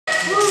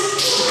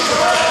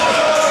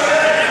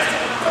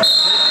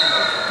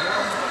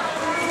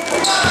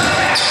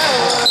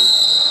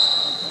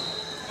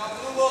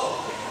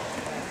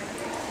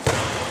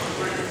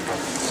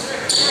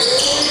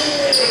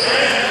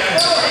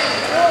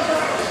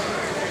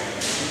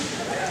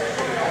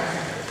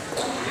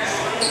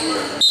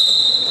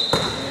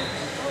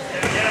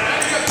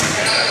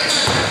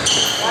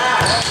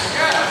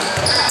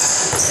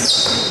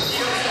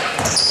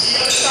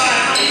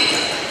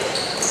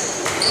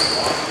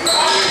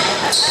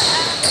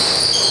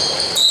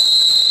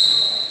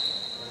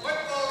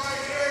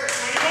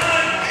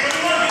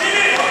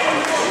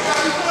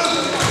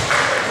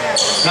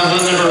Foul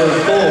number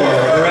 4,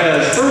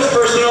 Perez. First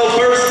personal,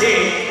 first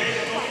team.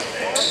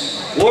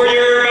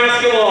 Warrior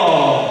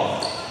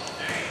basketball.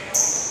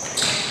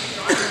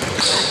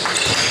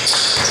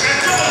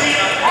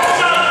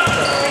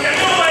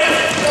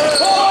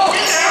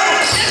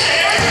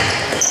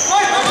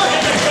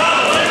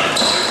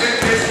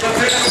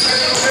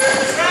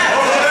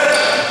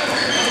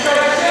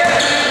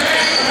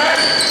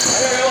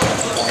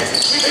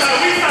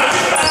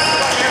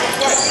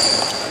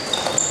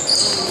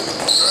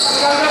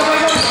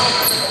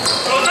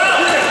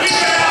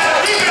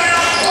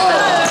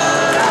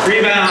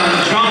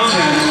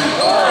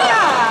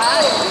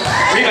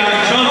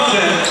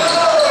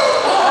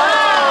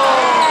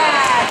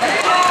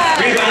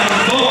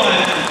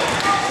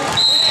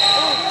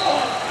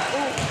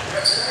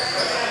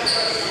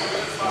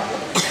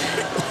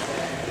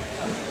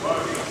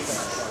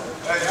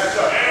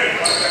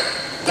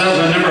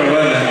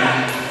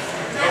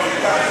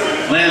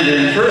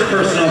 First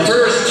personal,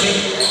 first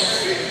team.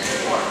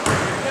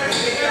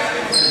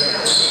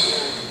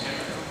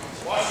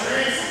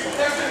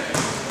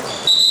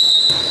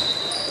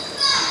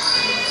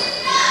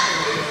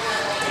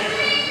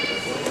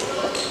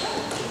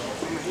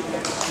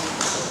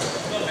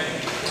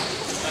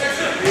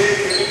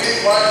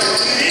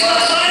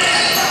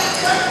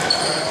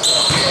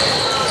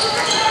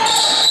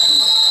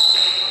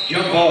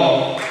 Jump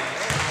ball.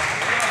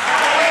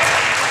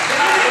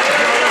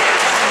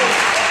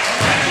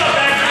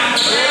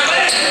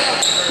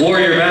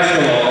 Warrior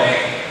basketball.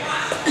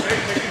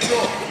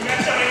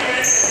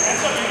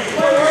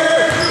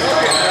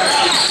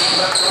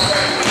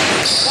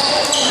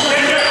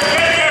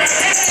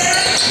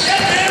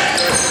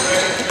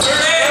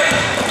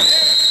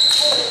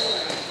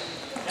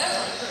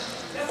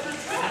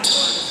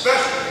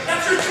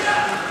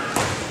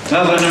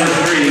 Foul number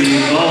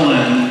 3,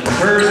 Bowman.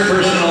 First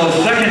personal,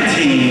 second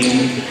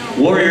team.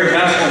 Warrior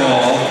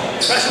basketball.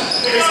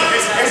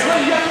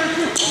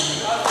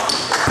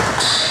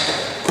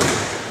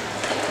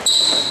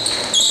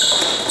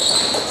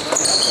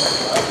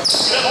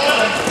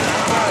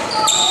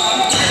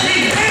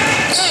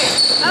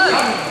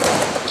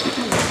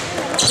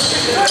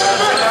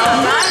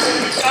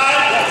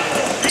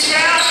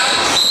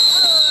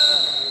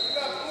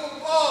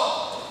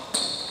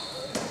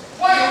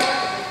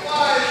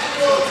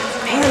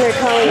 They're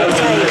calling it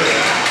tight.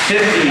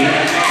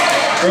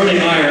 50, Brody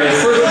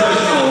Myers, first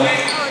personal,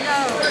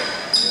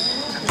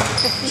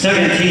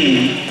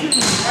 17.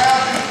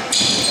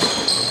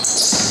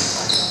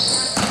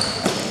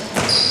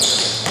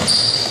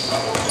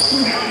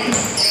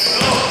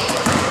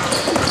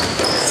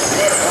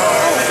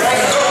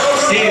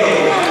 Steal,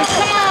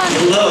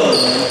 low,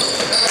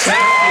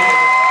 basket,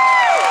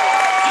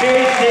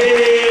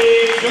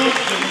 Casey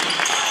Johnson.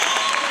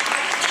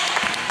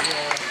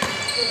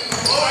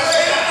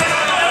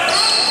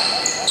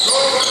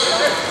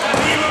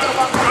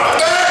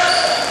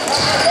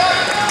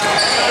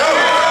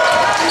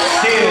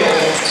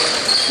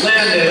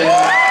 Landed,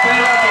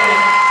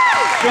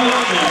 basket,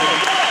 Johnson.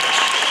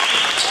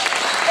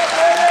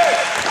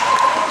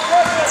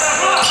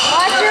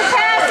 Watch your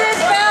passes,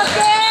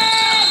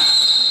 Falcon!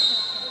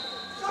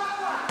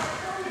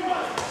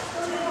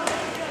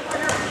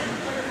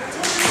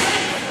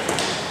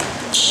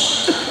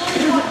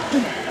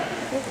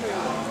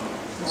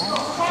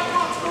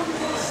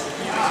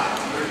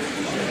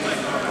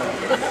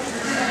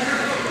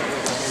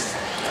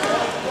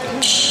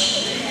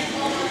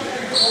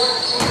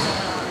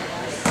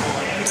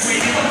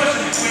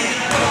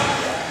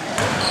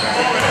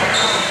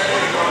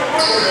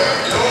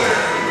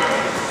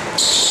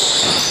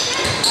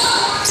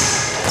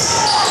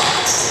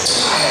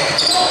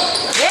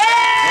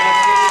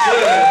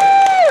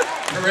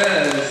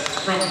 Perez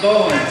from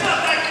Bowen.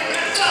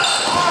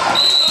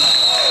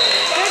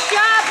 Good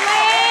job,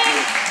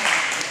 Lane!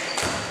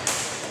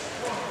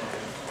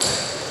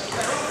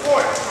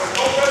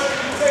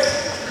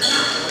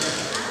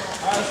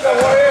 Let's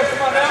go, Warriors.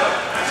 Come on now.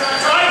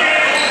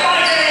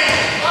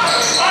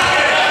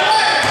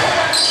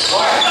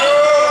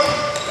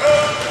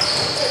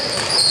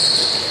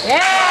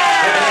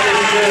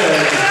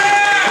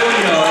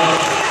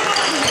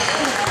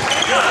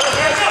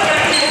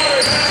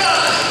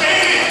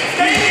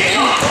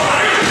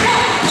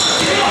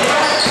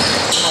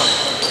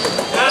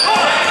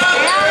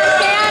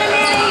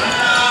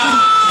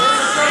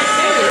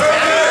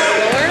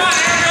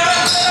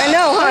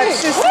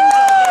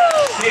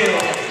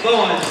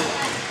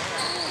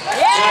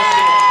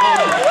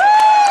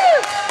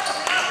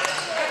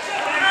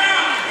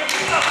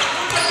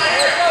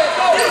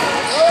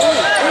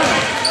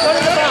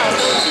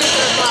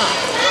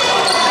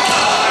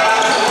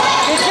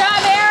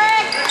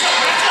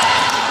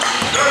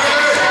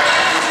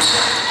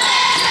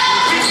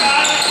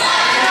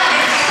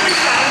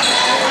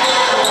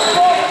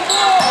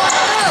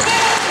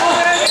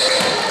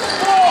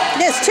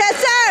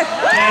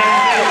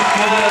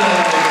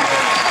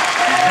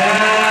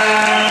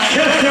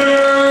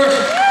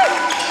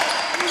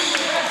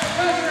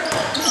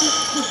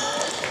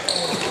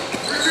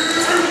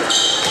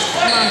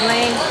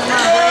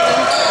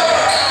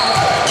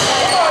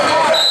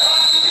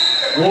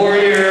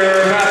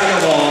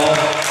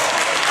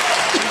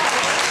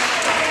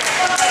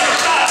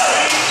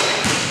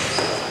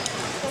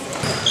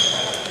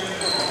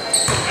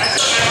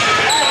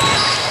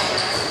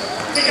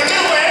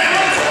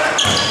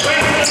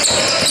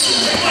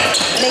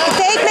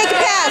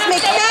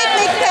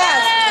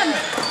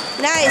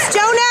 Nice.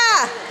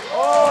 Jonah!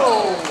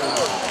 Oh,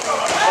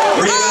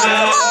 come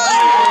on!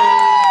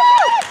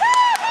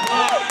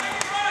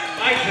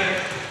 Isaac.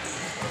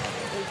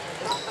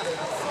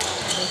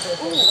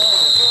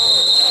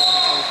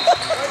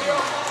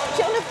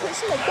 Jonah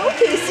pushing the go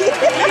Casey.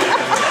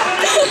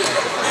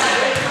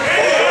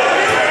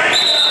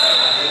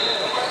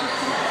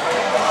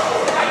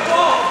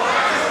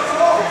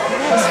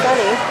 That's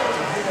funny.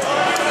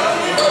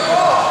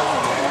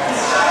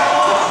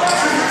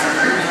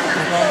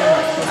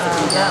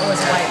 That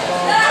was white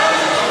ball.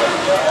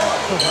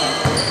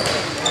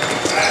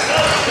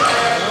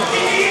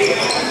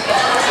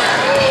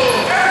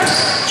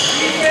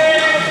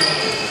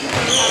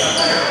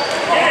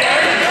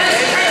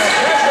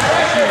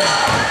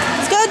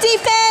 Let's go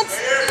defense.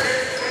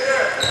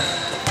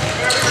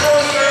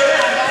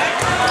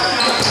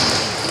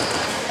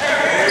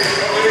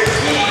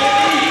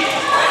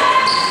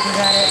 You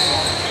got it.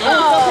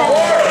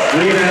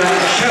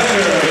 Rebound,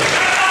 Chester.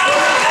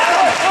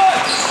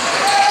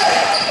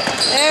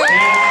 There.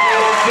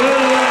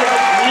 Good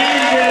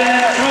Landon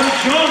from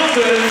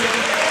Johnson.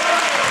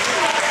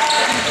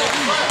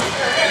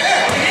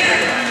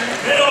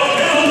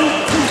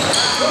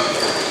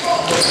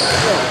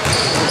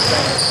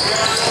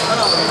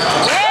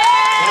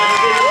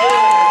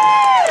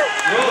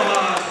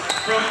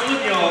 Rojas from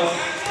Munoz.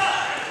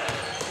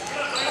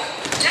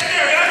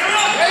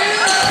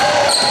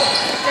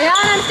 Stay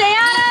on him, stay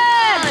on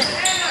him!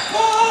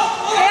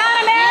 Stay on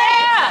him,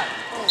 Manny!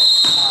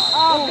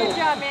 Oh, good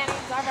job, Manny.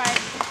 It's all right.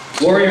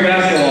 Warrior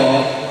basketball.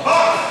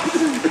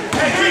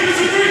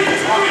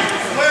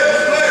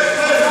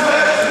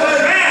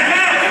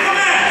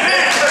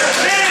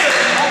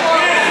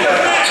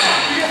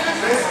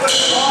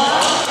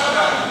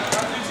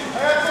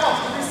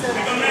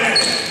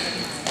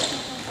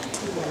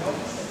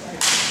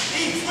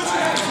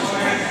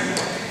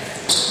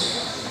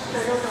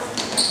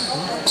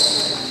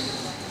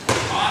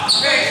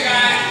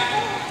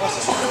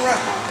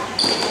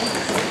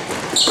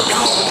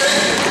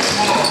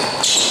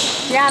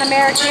 Stay on him,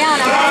 Eric. Stay on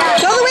him.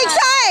 Go the weak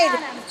side.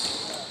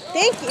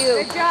 Thank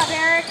you. Good job,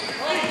 Eric.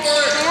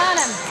 Stay on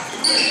him.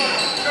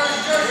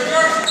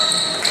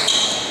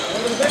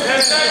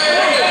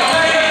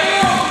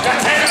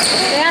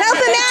 Help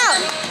him out.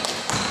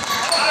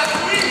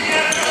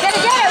 Get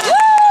it, get it. Woo!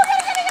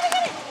 Get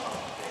it.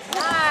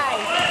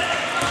 Nice.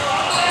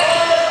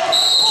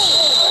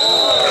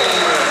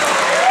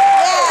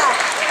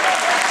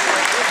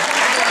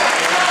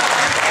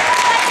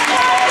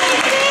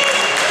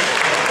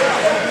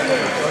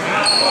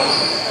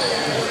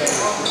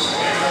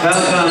 Foul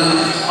on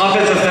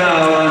offensive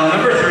foul on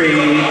number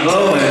 3,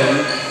 Bowen.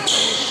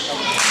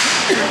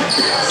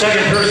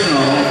 Second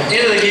personal.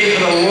 Into the game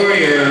for the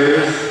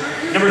Warriors.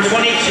 Number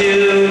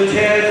 22,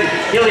 Ted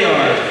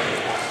Hilliard.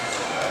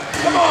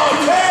 Come on,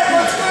 Ted,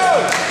 let's go!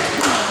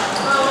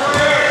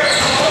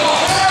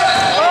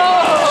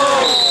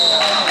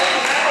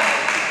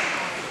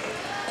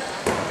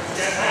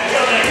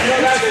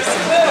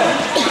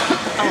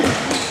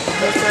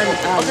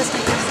 I'll just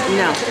take your son.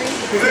 No.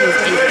 His name is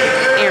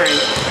Aaron.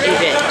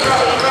 David. And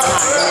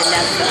then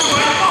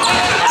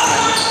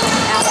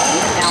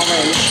that's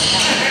Alvin.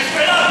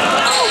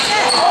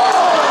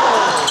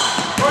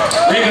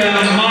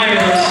 Rebound,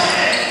 Myers.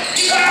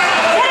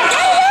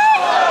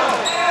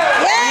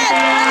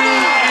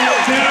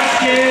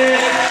 Basket,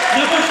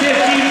 number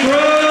 50,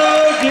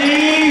 Brody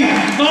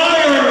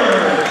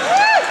Myers.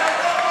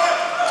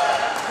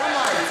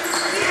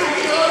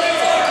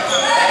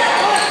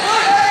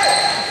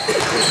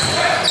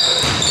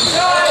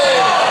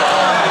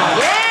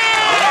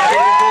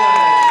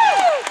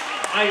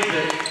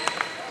 Isaac.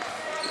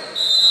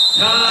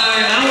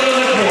 Time out of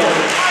the court.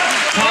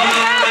 Time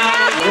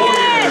out,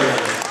 Warriors.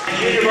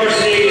 Junior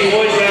varsity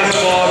boys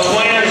basketball,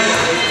 Aquinas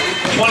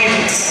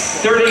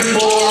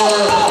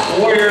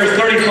 34, Warriors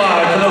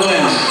 35 for the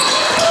win.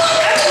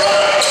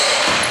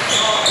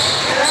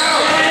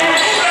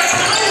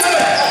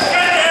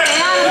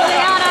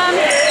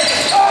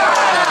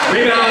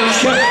 Rebound,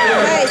 Chester.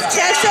 Nice,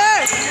 Chester.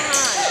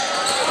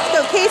 Go,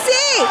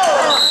 Casey.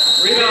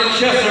 Rebound,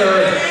 Chester.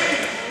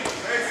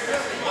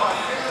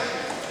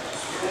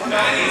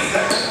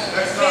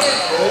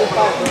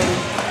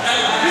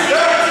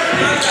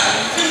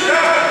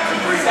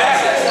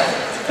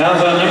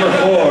 Fouls on number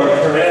 4,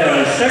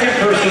 Perez. Second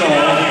personal,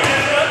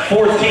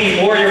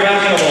 14, Warrior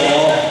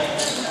basketball.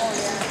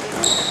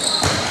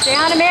 Stay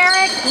on him,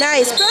 Eric.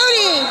 Nice,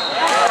 Brody.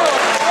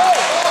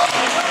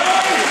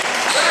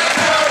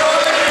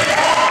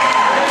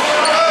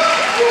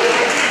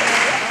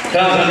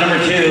 Fouls on number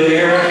 2,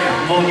 Eric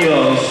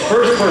Munoz.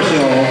 First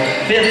personal,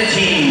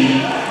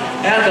 15.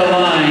 At the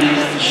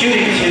line,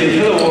 shooting 2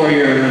 for the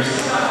Warriors,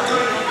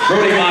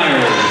 Brody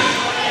Myers.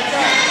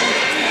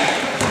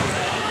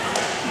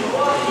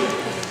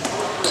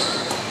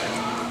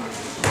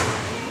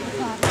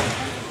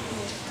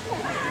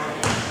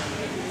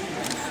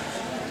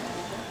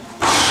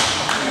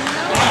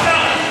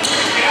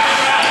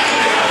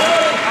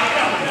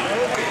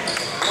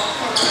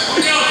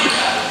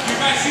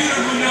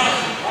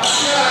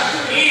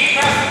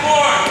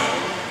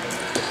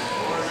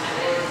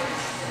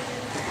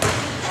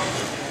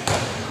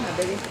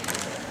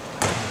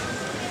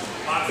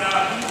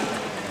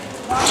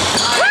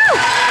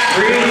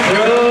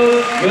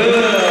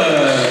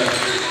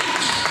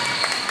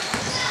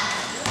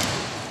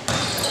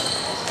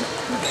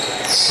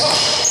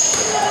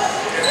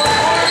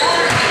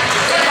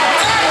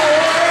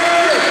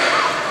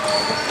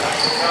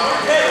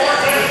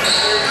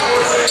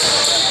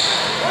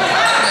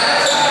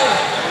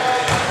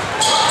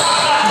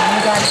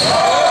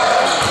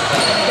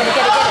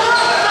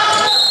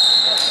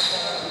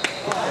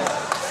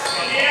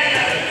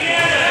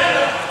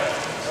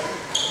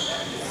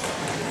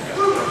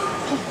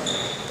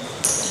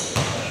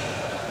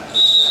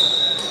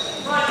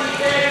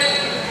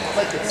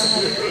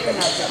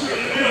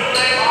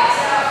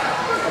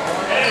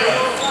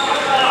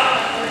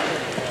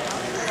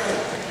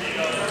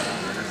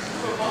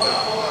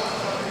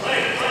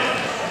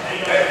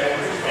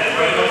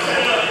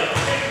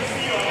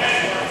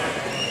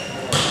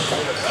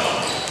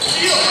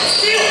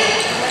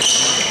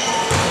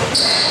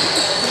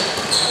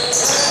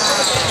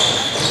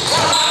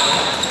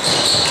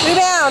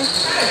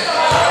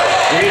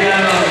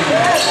 Rebound.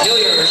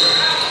 Hilliard.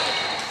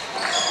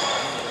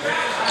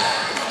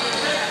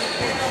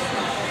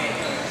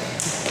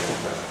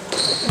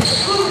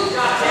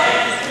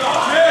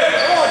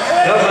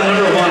 That was on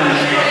number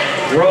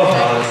 1,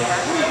 Rojas.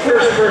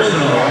 First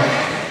personal.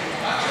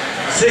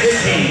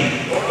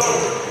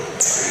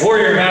 16.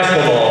 Warrior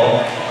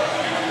basketball.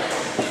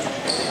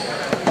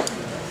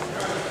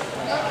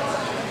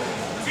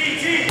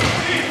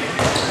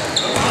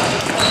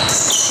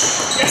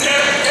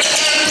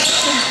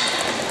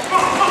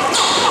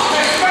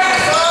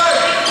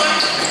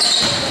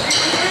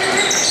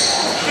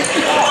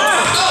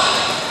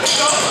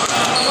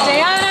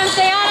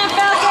 Stay on him,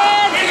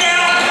 Falcons!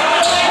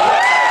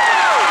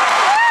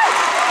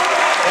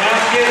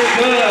 Basket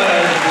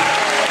good.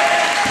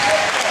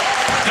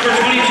 Number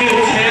 22,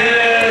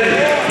 Ted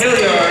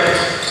Hilliard.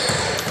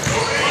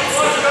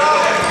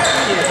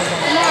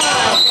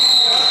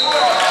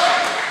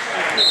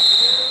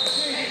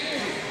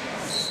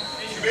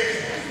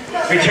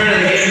 Return of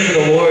the game for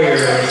the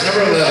Warriors.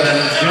 Number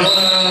 11,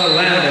 Jonah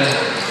Landon.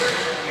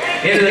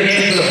 Into the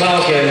game for the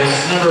Falcons.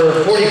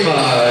 Number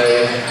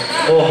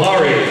 45,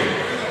 O'Hari.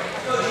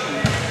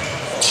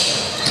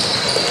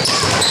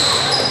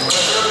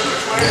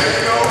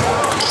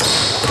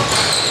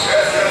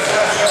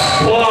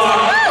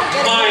 Block,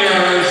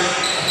 Myers.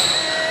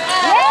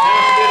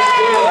 Basket's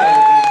good.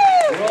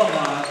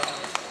 Rojas.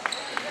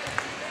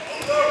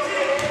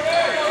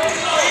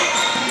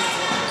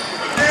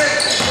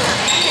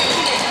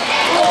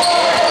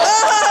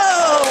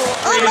 Oh!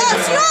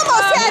 Almost! You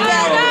almost had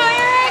that!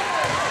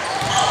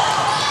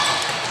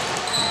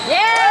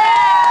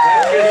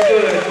 Basket's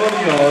good.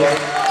 Munoz.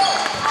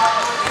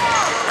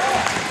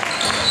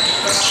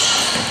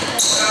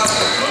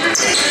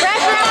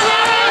 Pressure up,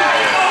 Aaron!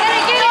 Let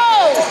it go!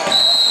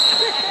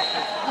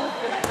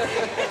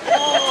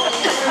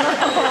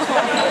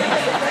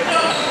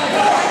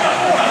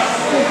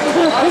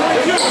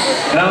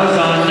 That was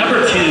on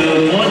number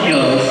 2,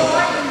 Munoz.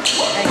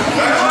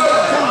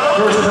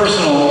 First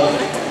personal,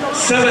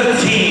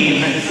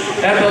 17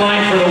 at the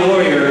line for the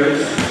Warriors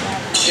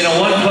in a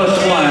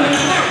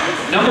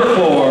 1+1. Number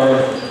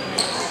 4,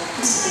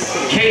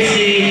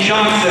 Casey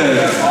Johnson.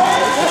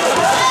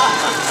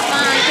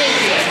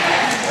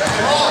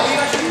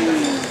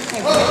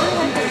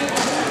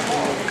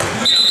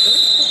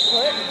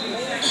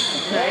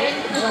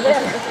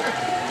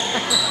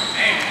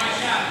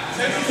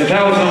 The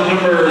foul was on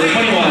number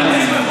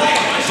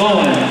 21,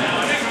 Bowen.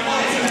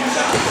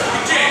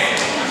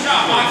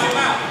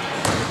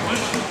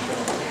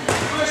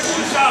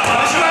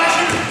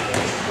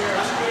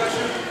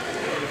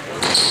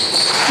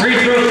 Free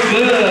throw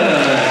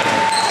good.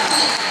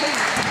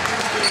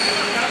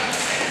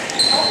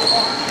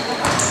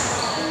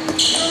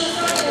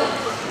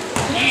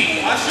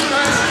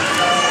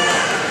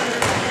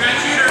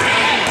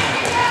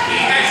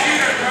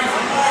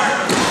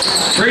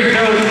 Free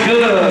throw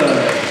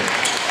good.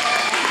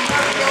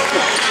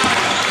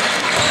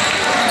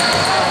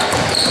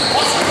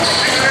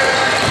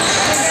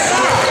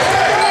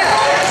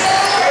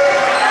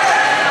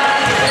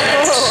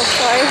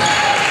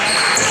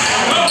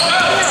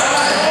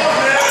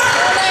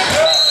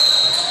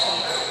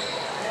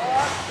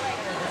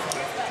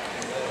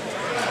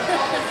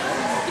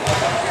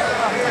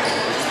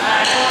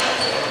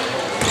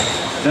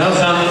 That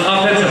was on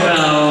offensive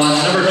foul on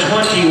number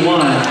 21.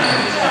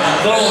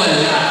 Bowen,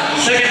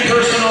 second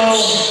personal,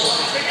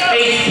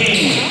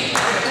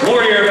 18.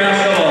 Warrior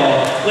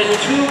basketball with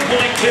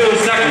 2.2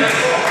 seconds.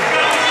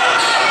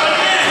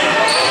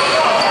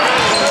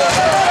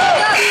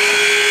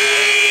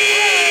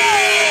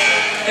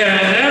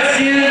 And that's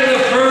the end of the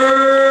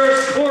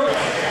first quarter.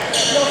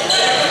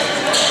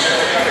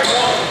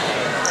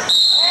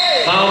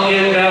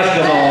 Falcon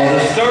basketball to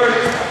start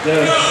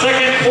the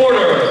second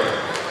quarter.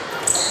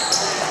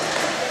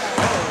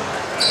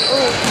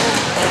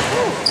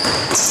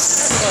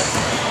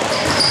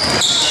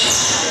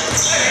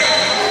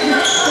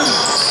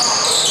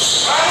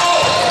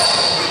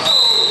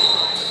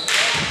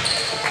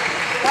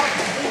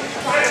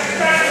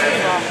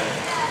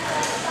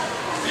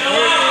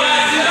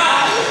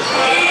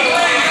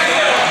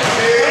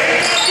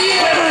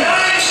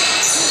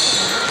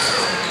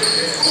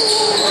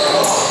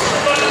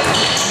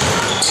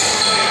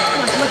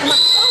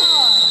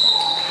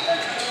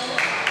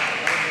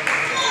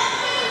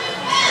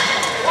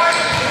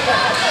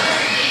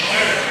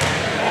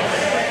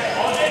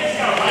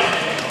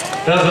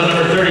 Foul on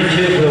number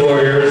 32 for the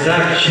Warriors,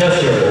 Zach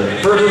Chester.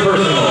 First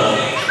personal.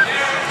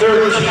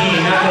 13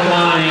 at the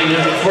line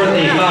for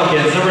the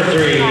Falcons. Number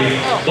 3,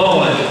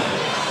 Bowen.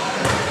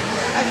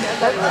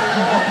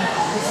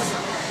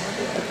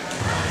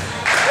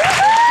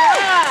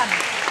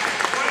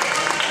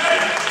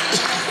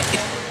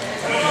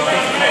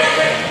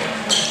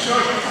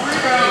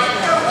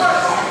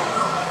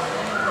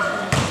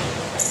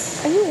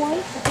 Are you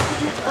white?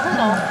 I don't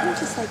know. I'm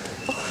just like,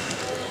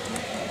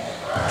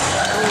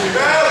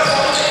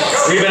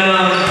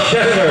 Rebound,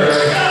 Chester.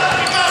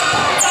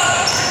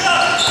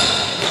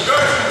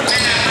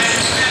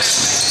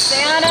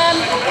 Stay on him.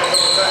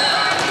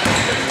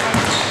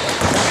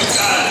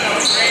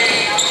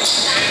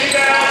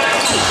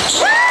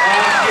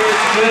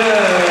 Basket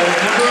good.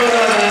 Number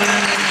 11,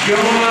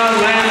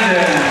 Jonah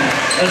Landon.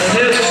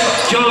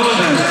 Assist,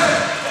 Johnson.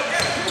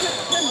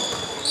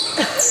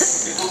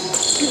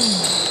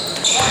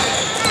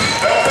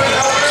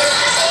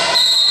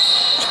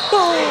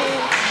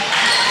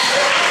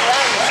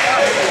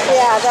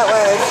 yeah, that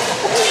was.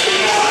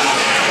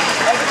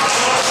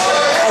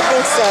 I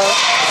think so.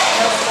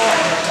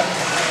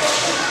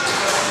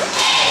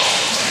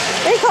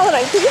 What do you call it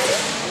on Casey?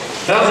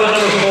 Foul on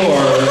number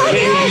 4,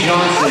 Casey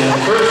Johnson.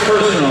 First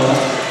personal.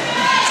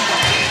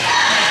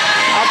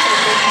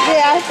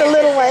 Yeah, the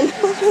little one.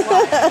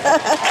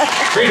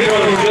 Free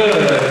throw is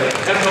good.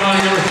 That's the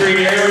line number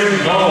 3, Aaron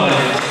Bowen.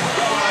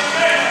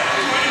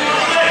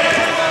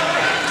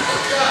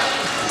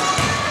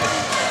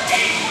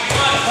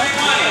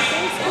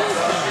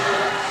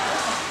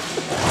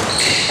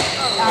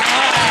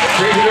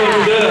 Free throw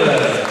is good.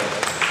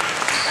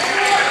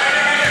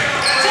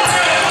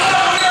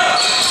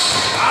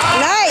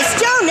 Nice,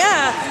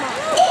 Jonah.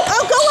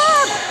 Oh, go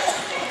up.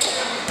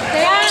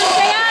 Stay on him,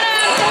 stay on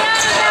him,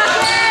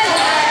 Falcons!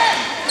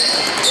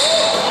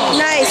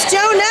 Nice,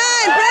 Jonah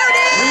and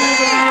Brody.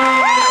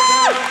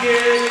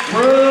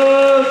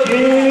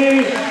 Brody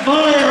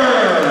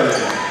Myers.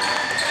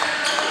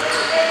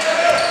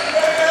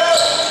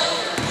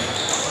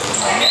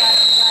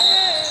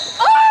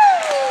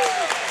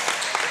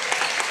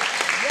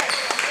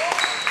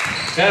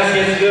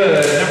 Basket's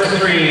good. Number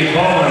 3,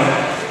 Bowen.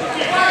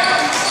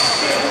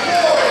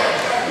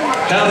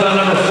 Foul on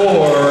number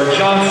 4,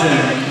 Johnson.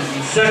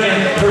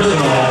 Second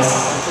personal.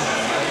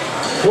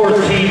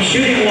 14,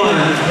 shooting 1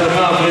 for the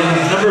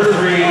Falcons. Number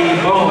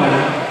 3, Bowen.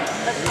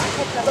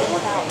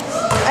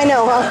 I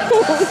know,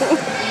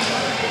 huh?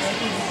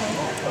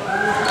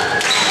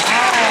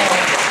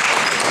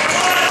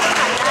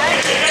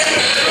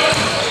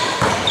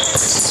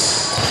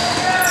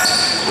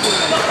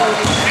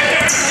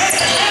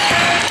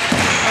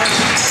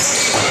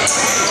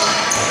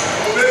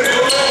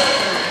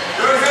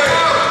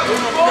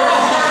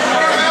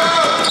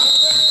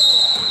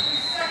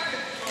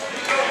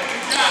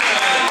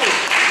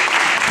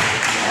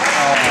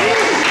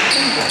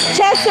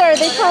 Chester,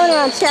 they call it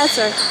on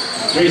Chester.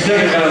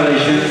 3-second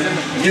violation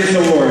against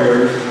the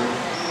Warriors.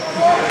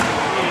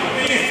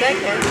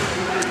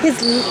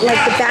 His,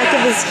 like the back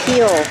of his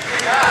heel.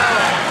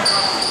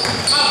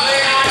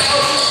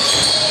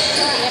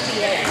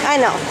 I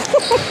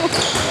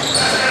know.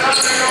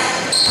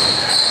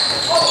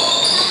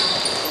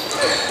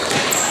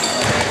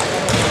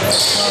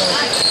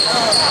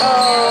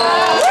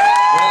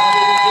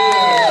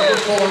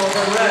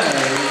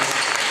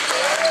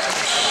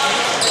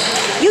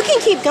 You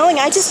can keep going.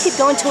 I just keep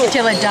going till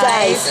it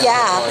dies.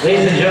 Yeah.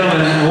 Ladies and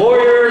gentlemen,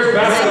 Warriors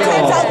basketball.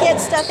 Sometimes I'll get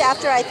stuff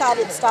after I thought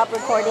it stopped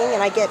recording,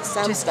 and I get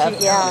some Just stuff.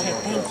 keep, Yeah. Okay,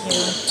 thank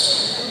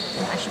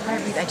you. I should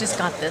probably read. I just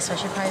got this. So I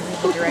should probably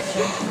read the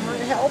direction.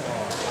 Help.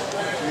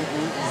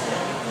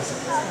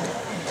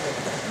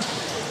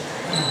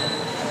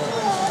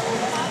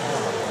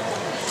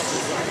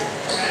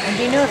 And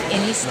do you know if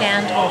any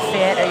stand will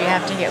fit, or you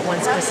have to get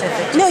one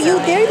specific? No, you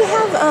there you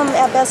have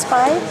at Best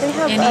Buy. They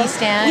have Any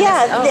stand?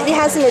 Yeah, Oh, it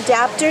has an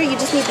adapter. You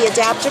just need the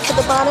adapter for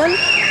the bottom,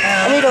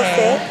 and it'll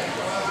fit.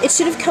 It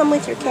should have come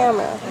with your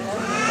camera.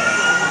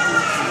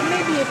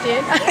 Maybe it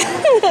did. I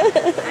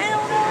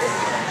don't know.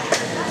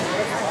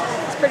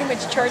 It's pretty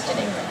much charging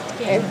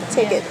it.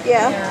 Take it,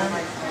 yeah.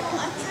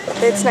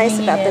 But it's nice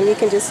about them. You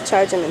can just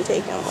charge them and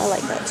take them. I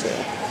like that too.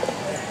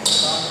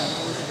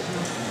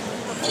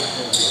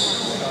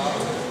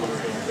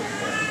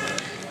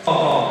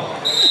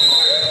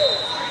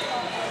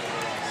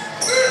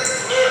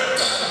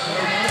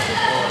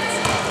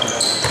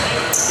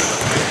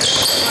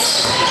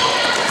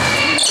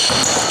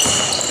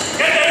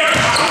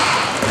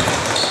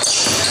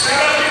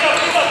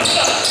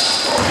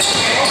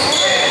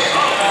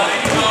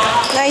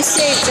 Nice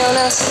save,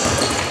 Jonah.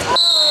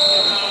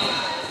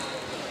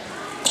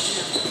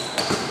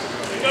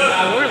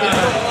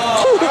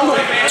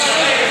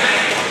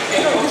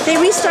 They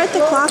restart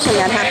the clock when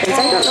that happens.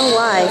 I don't know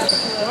why.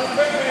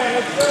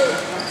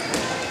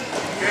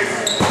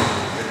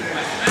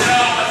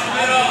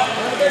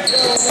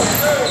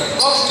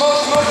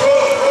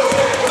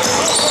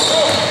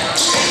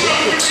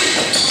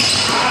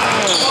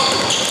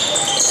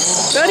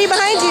 Brody,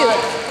 behind you.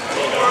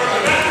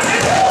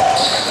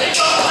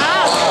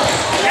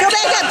 Go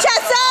back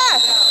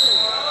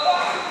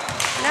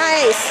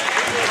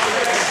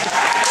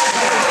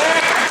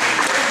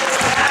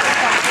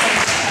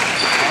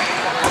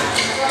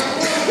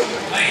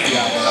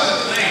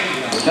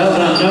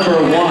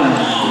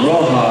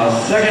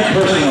Second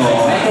personal.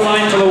 At the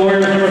line for the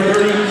Warriors, number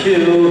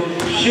 32,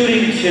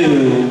 shooting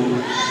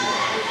 2,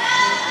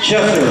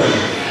 Chester.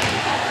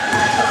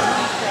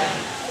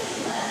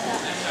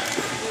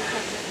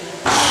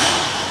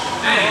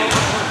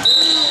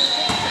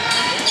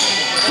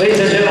 Ladies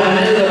and gentlemen,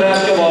 into the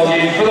basketball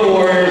game for the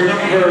Warriors,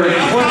 number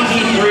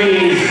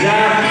 23,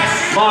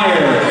 Zach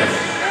Meyer.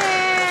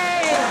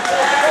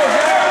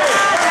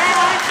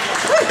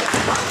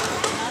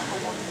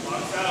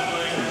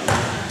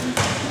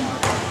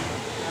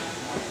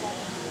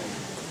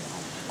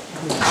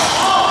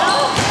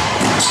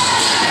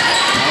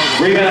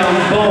 Rebound,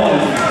 Bowen.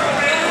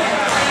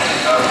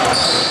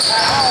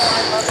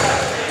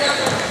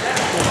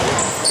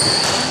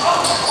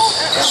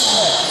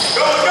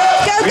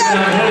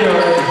 Rebound,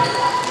 Hilliard.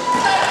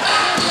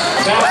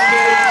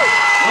 Basket,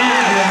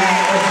 Landon,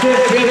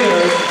 assist,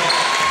 Hilliard.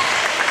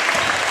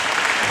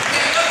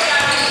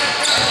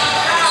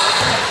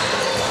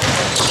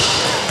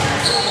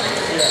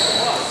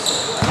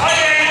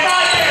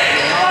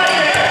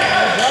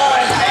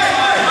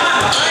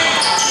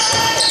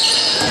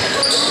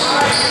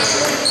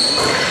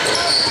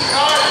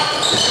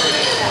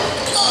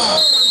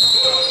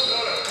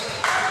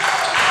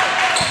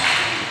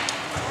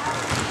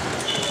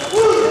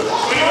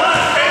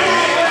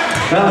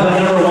 Foul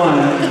number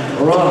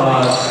 1,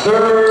 Rojas,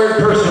 third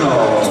personal,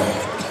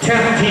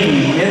 10th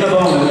team in the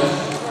bonus.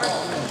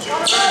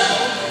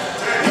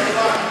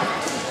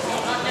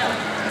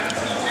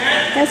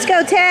 Let's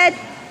go, Ted.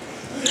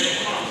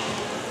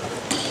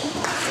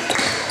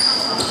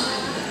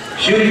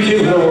 Shooting 2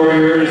 for the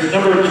Warriors,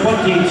 number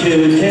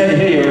 22, Ted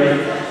Hilliard.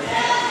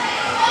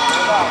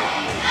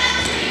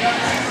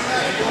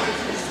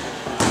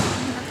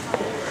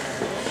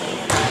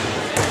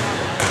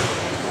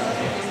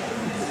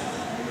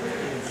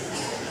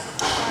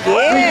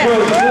 Yeah.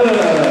 Good.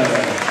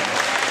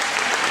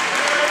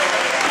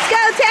 Let's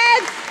go,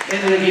 Ted.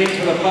 Into the game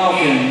for the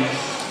Falcons,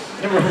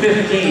 number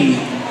 15,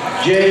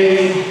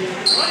 Jay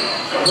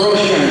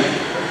Roshan.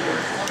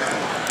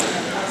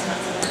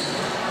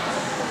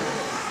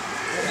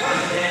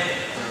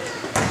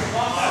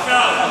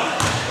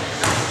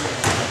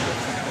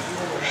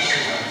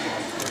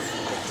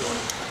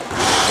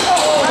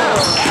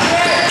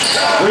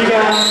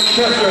 Rebound,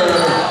 Chester.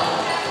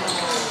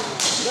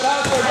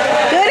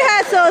 Good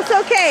hustle. It's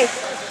okay.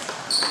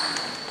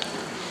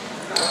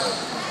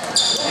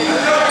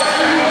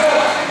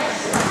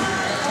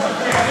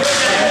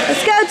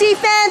 Let's go,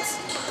 defense.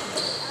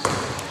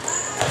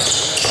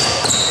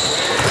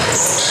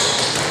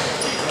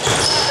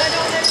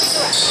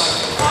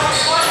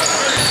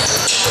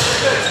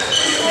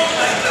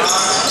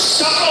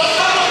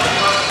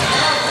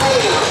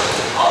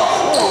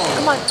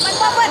 Come on.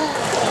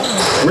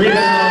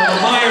 Rebound,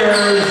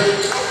 Myers.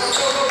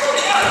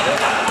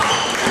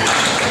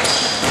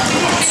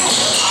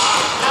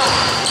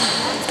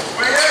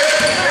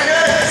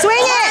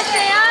 Swing it.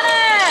 Stay on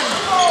him.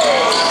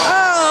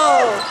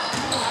 Oh.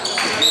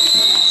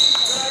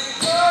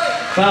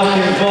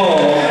 Falcons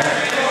ball.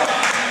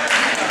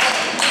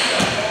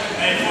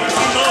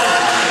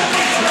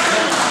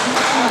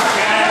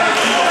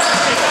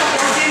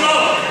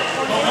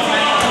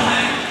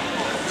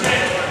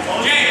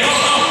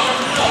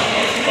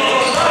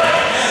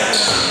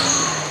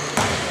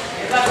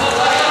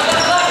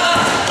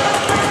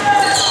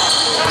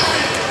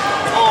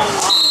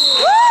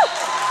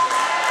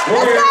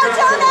 Let's go,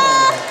 Jonah!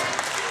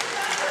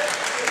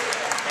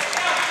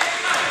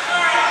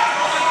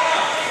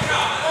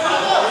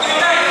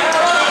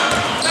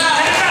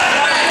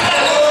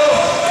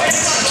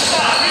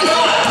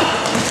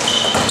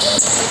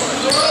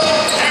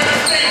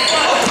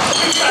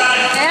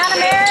 Stay on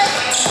him, Eric.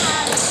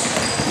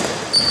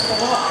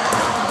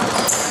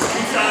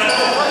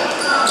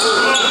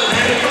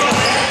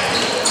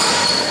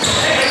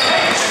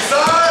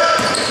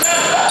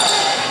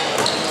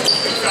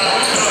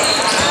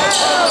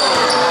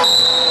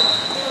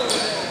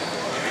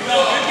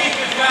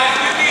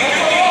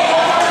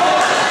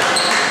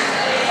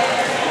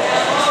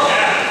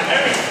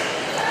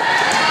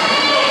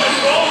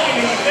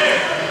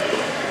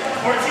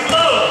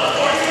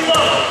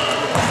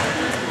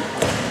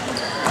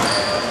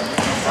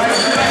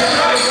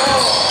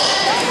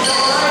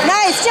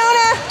 Nice,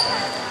 Jonah!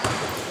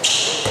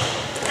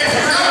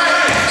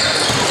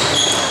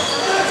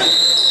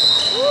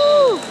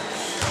 Woo!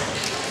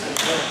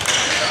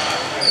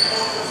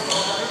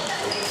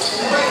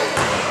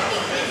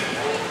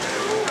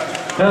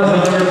 Foul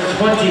number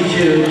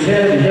 22,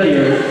 Ted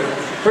Hilliard.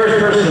 First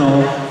personal.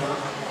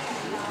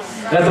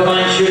 At the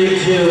line, shooting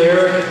 2,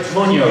 Eric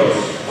Munoz.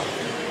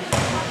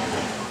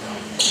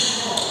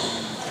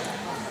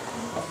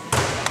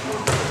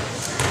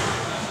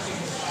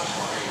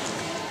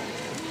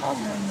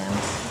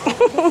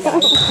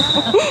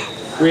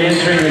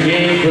 Re-entering the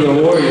game for the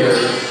Warriors,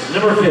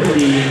 number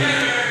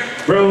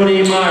 50,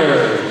 Brody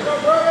Myers.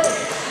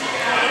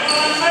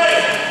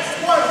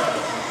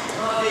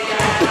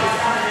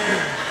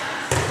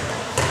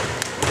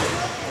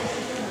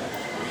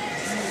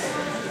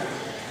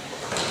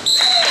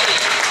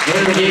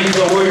 In the game for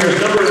the Warriors,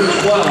 number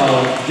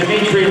 12,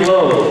 Dimitri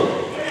Lowe.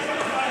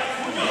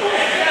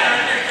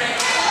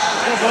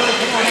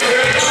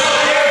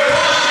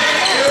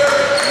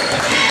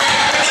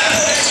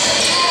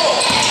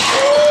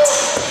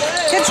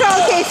 Control,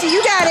 Casey,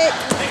 you got it.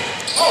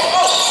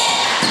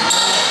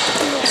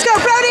 Let's go,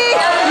 Brody.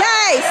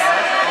 Nice.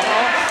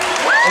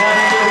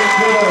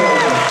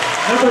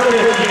 Number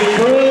 50,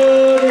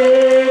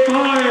 Brody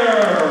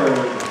Myers.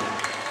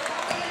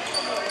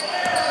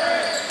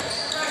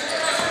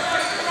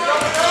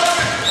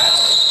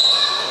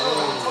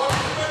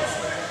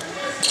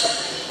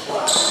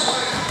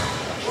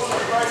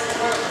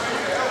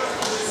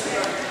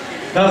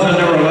 Foul on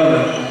number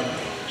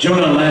 11,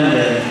 Jonah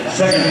Landon,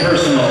 second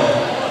personal,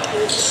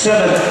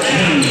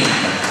 17.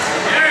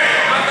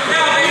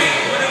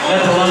 At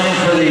the line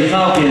for the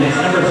Falcons,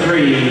 number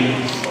 3,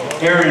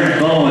 Aaron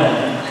Bowen.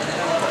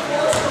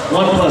 1+1.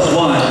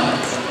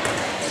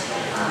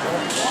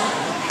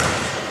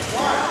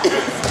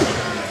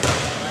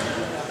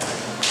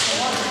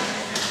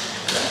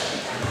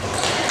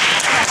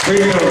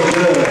 Free throw,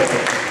 good.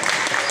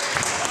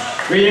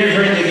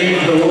 Re-entering the game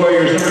for the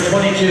Warriors, number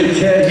 22,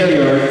 Ted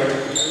Hilliard.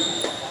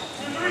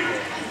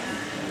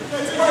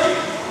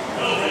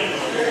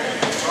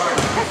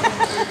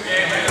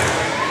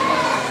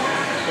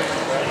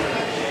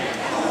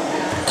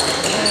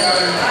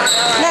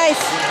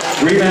 Nice.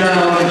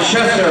 Rebound,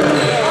 Chester.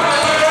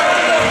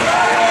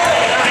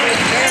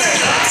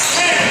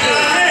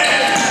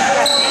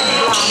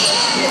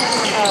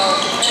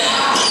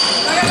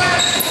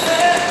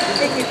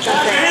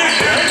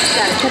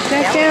 Put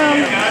that down.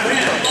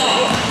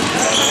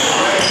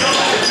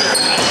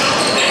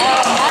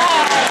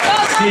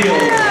 Steal,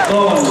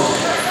 Bowen.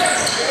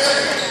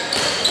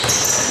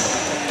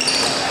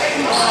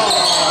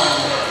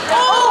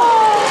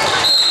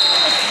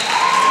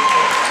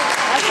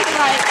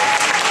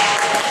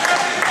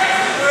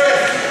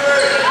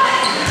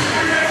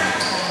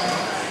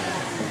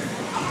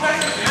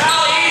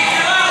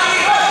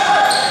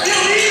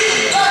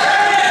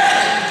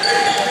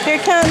 Here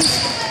it comes.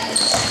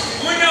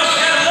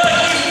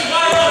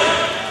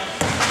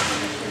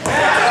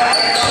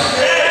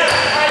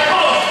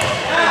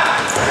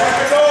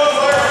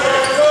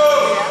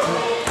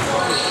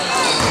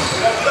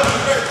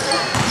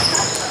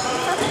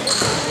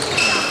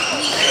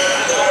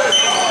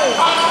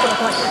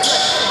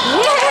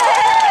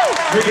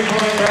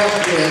 Three-point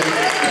basket,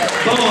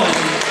 Bowen.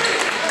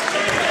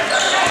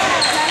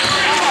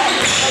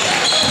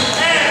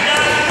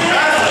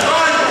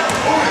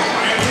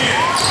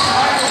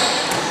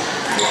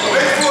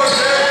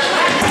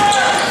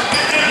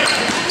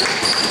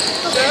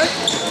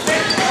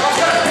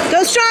 Go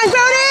strong,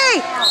 Brody!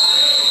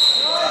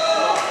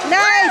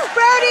 Nice,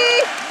 Brody!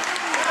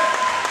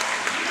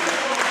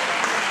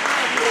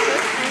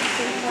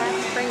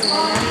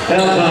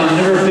 Foul on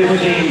number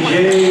 15,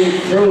 Jay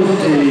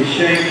Rosey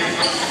Shank.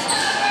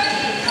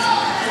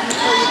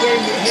 Before you get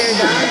your hair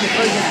done,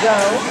 before you go.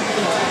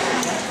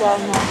 Well,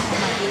 no.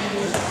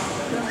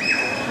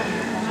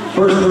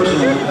 First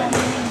personal.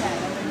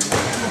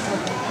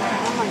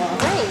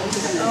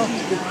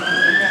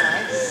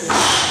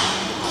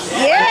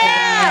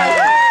 Yeah!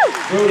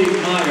 Brody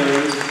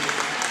Myers.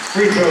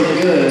 Free throw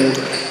good.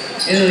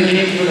 Into the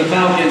game for the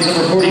Falcons,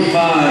 number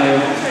 45,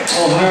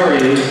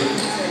 O'Harry.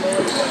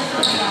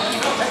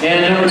 And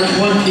number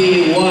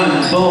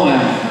 21,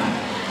 Bowen.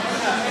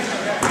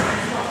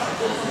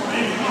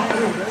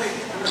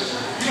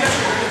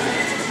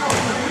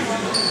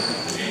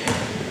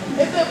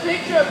 It's a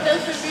picture of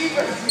Justin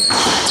Bieber.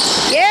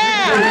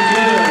 Yeah!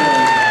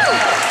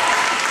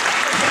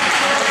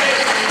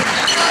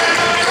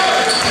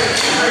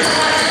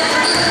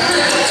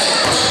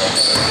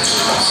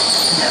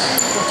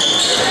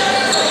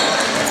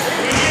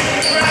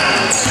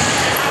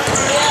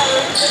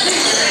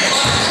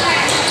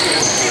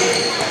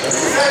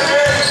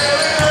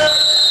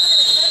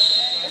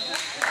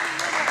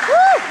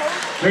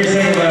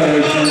 Three-second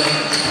violation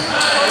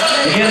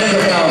against the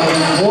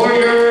Falcons.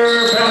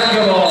 Warrior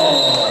basketball.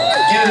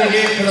 In the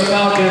game for the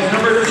Falcons,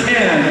 number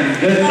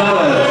 10,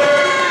 Gonzalez.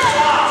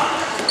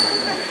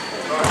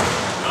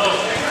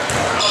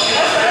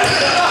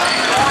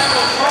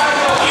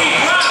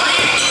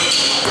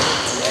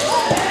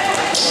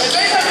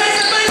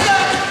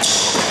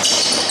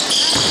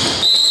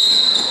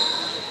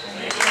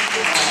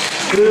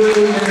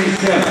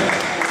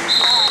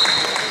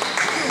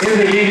 In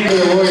the game for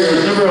the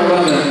Warriors, number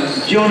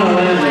 11, Jonah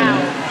Landon.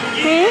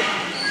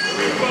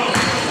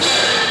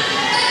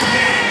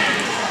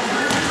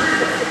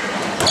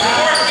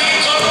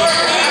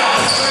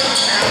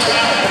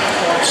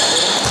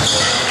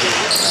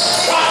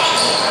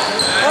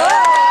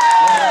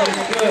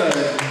 Good.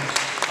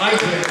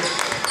 Isaac.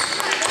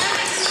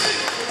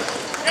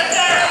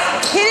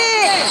 Hit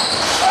it!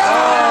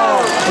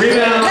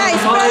 Rebound,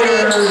 Nice,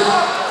 Myers.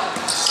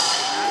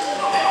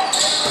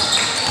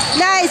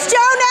 Nice,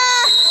 Jonah!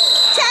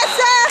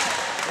 Tessa!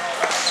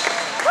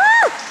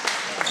 Woo!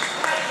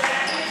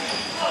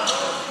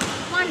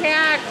 Come on,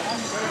 Jack.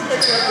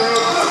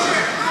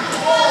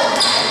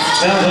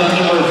 Foul on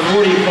number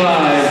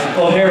 45,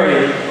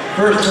 O'Harry.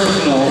 first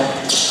personal.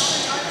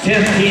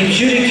 10th team,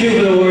 shooting 2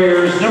 for the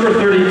Warriors, number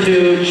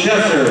 32,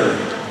 Chester.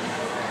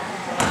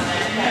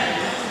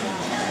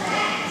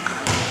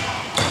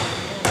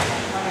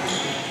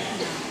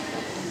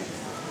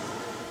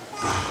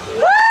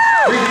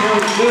 Free throw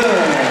good.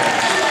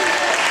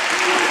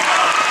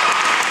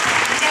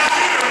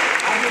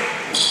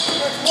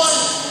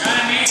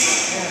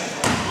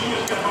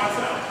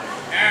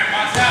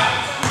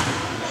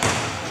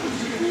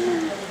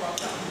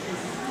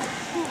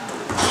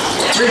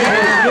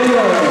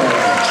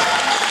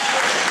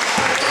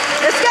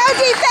 Let's go,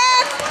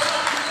 defense!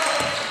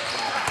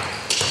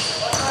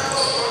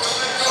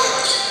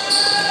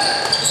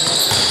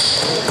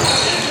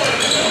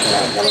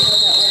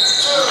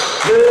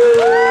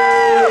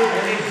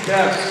 Good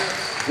step.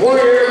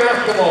 Warrior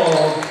basketball.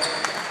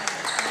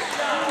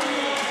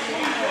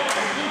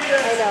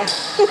 I know.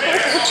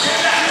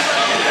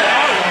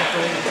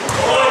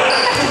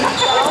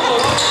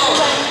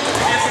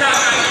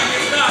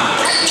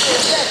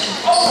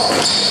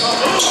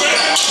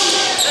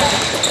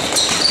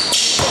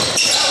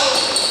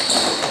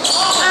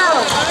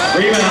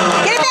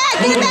 Rebound. Get it back,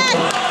 get it back!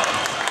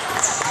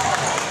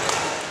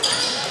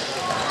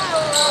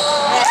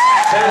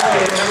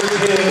 Basket number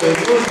 2,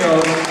 Lugo.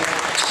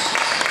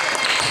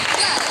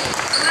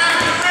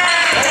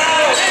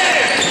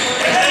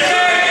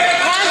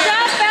 Hands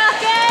up,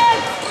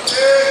 Falcons!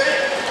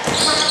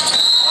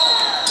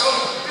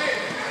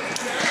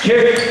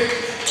 Kick.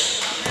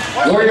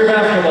 Warrior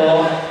basketball.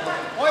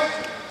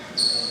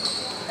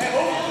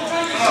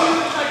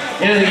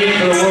 Into the game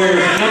for the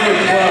Warriors, number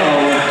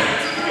 12,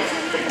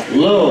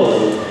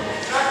 Low.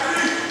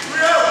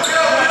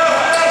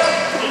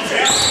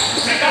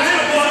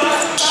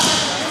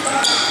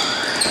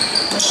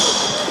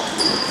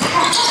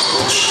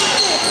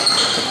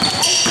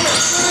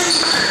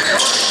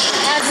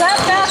 Hands up,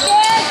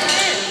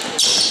 Falcons!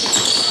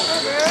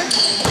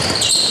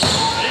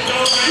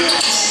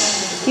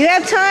 You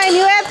have time,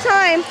 you have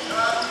time.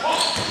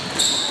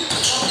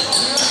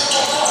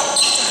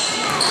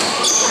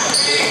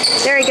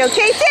 There you go,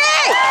 Casey!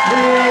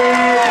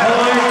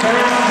 3-point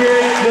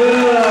basket,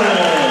 good.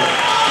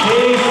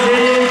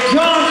 Casey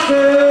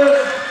Johnson.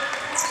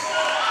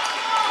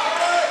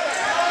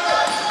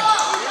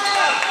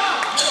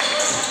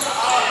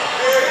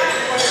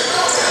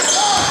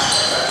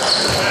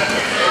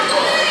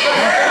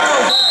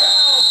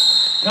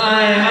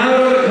 Time out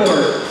of the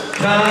court.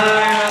 Time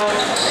out.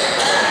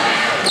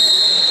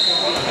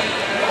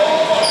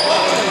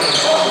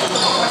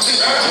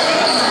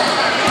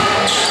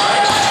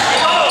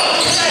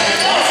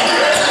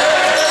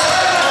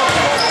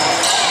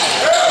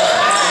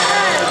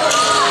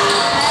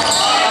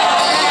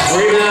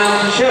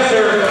 Rebound,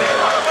 Chester.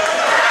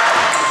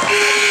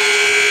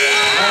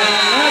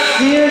 And that's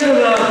the end of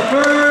the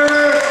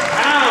first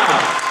half.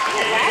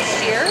 Last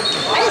year,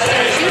 I just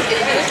thought she was going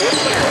to do it this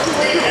year.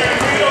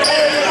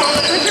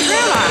 Where's your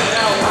grandma?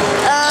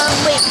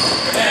 Wait.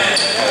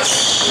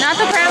 Not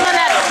the grandma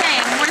that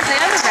sang. Where's the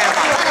other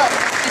grandma?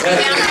 Is she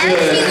down there?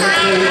 Good. She's That's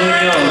down good.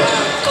 there. No.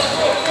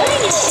 What are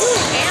you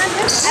doing, man?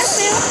 That's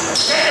new.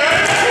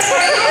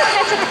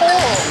 Catch a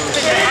pole.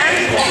 Put your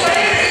arms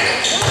forward.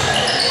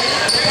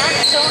 Your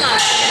arms so not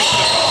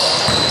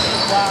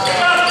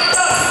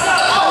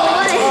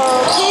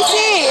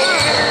Casey!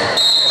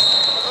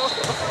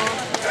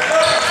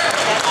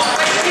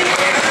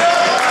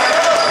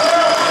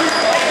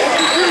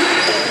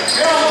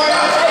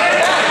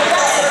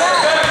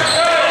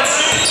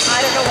 I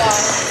don't know why.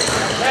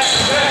 That's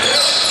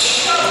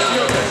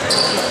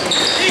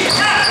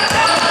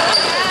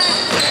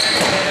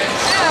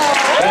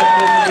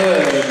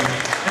good.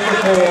 Number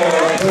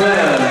 4,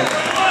 Glenn.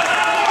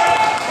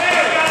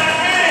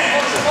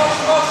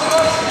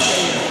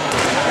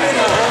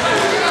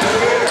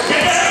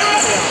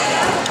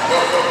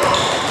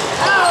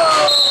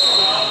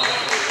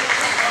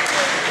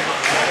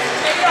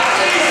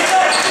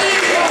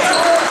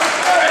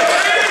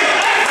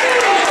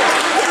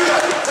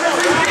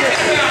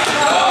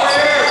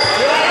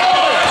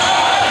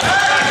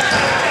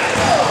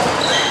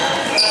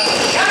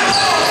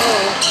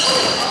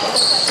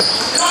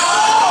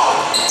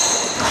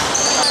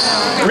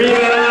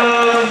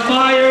 Rebound,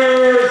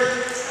 Myers.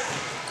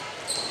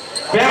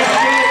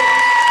 Basket,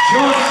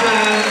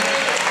 Johnson.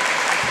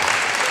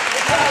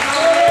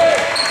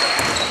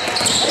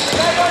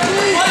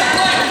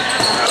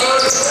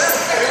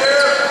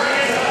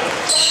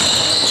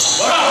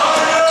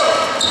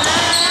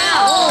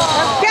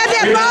 Grab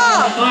that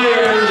ball!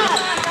 Myers.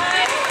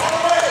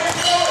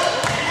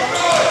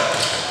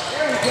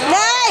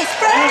 Nice!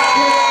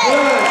 Basket,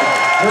 good.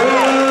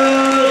 Brody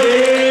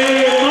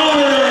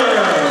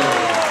Myers.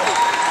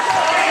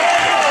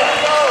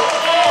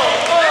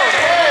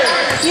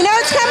 You know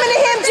it's coming to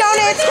him,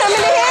 Jonah. It's coming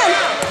to him.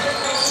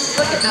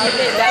 Look at how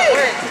did that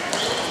work.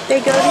 They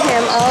go to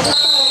him all the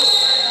time.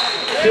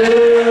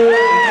 Good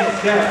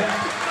step.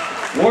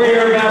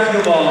 Warrior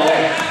basketball.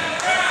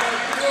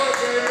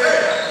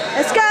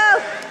 Let's go!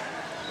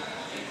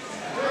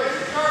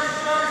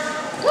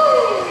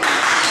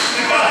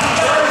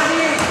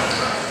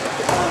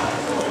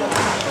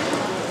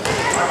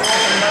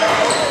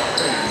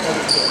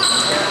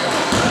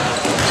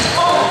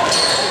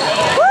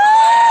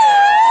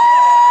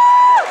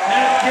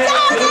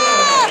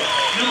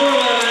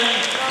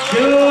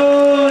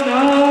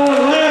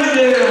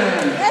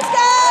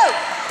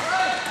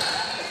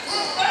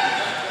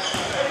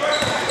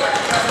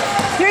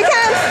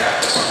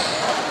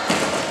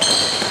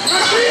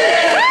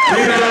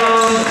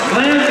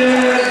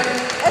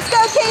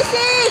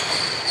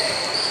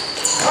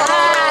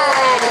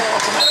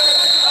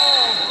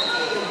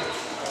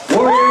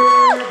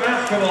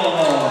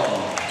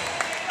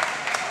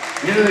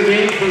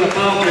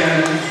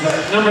 Falcons,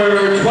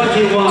 number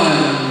 21,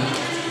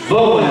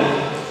 Bowen.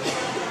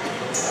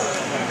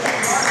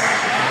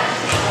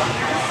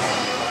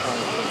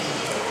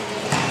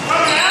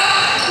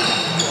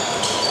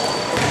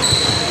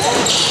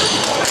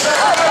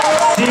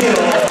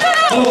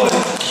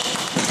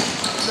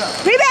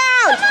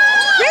 Rebound!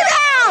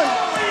 Rebound!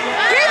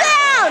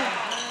 Rebound!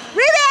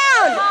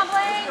 Rebound! Come on,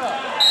 Blake.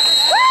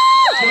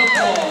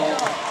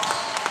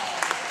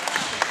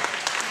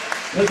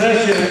 Woo!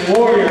 Possession,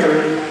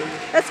 Warriors.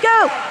 Let's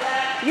go!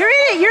 You're in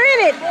it! You're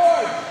in it!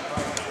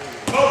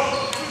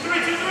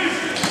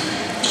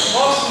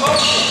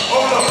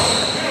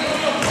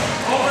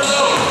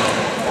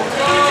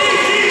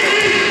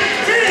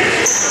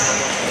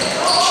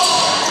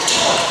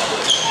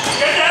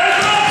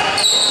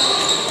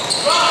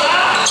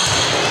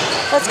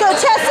 Let's go,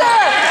 Chester!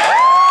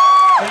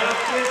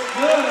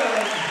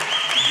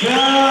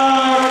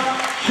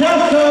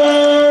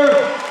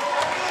 Chester!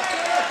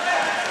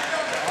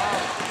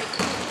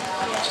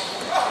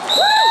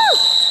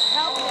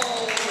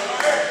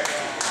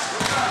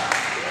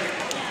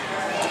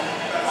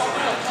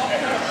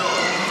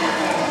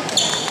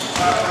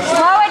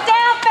 Slow it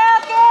down,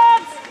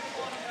 Falcons.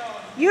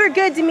 You're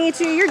good,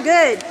 Dimitri. You're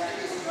good.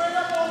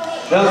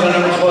 That was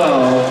number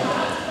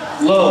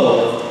 12,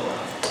 Low.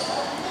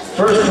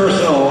 First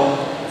personal.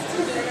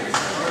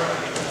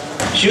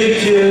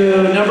 Shoot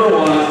to number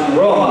 1,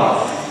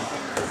 Rojas.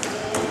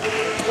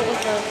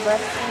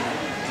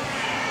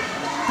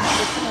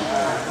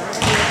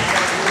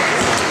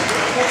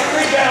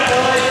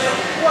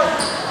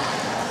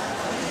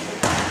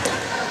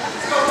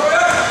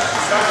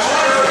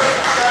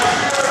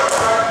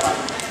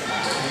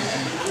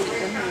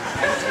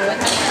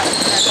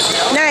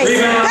 Nice.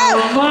 Rebound,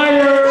 Go!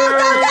 Meyer. Go,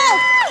 go, go!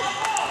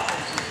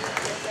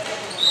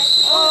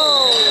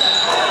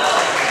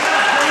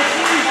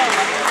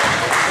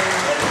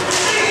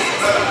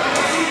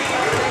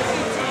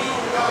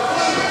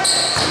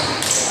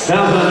 That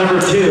was number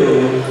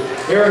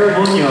 2, Eric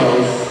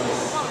Munoz.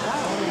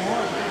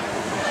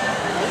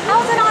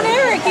 How's it on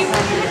Eric? You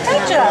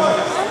touch him.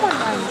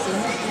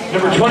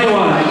 Number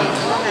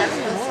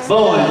 21,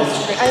 Bowen.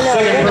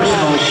 Second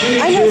personal.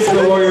 Shoot for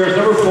the Warriors.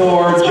 Number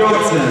 4,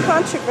 Johnson.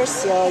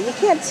 Controversial. You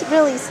can't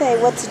really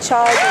say what's a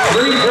charge.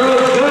 Free throw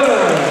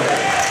good.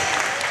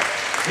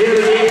 Give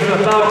the game for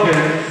the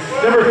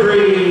Falcons. Number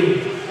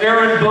 3,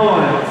 Aaron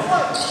Bowen.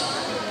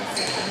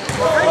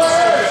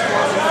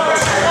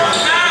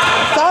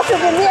 It's also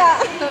good, yeah.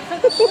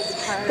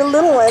 The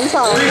little ones,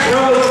 huh? Free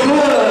throw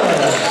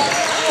good.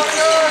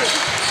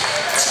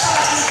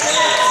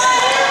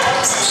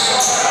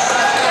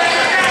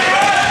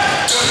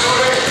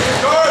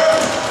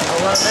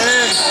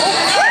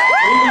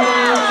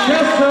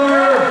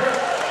 Chester.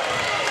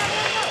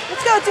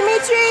 Let's go,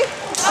 Dimitri.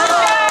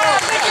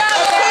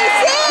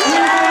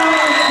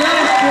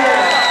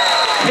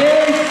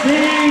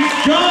 Casey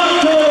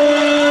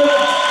Johnson.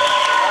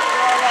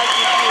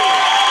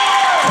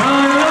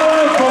 Time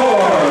number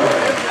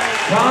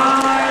 4.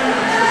 Time.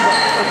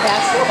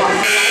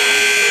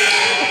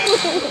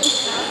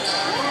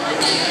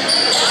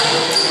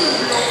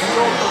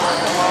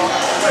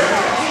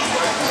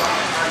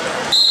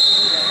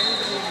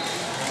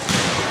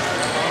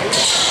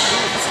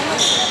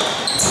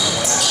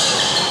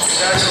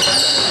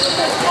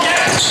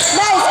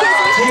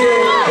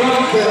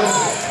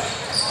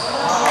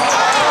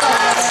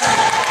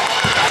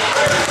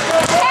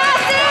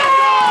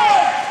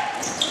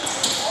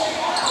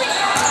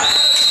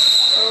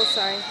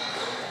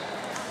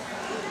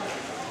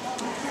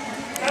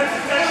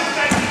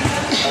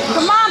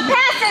 Come on,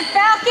 pass it,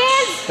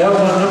 Falcons. That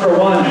was number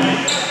 1,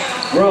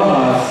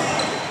 Rojas.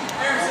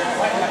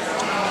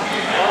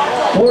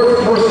 Fourth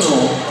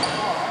personal.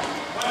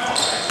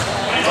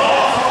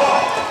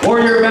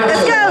 Warrior Let's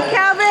basketball. go,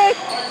 Calvary.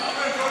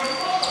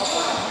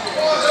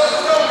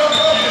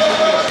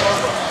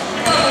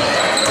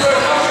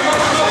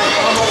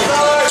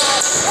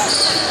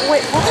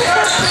 Wait, what was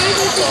that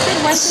crazy thing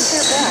right to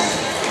their back?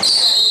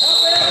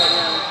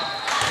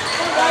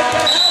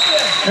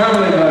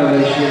 Traveling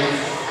violation.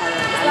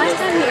 Last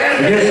time he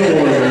ever Against the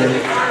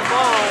Warriors. our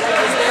ball, like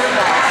was their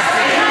ball.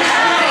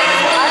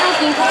 I don't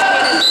think it's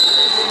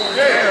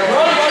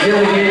Give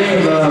the game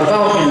for the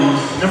Falcons.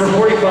 Number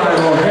 45,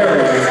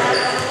 O'Hara.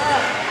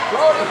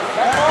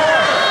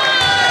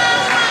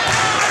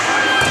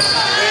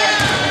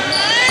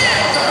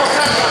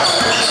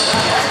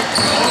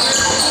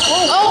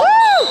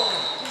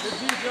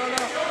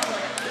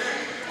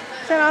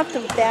 Turn off the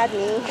bad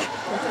knee.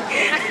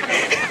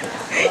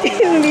 You're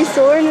gonna be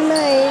sore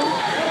tonight.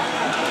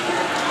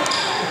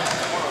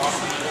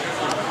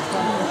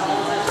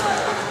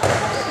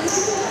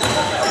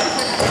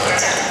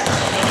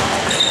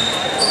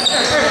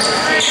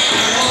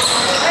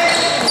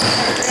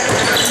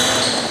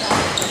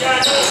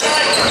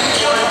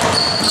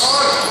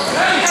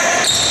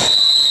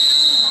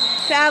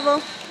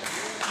 Travel.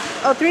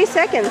 Oh, 3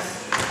 seconds.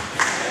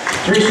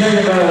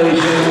 3-second violation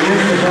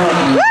against the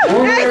Falcons.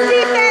 Woo! Nice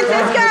defense.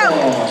 Let's go.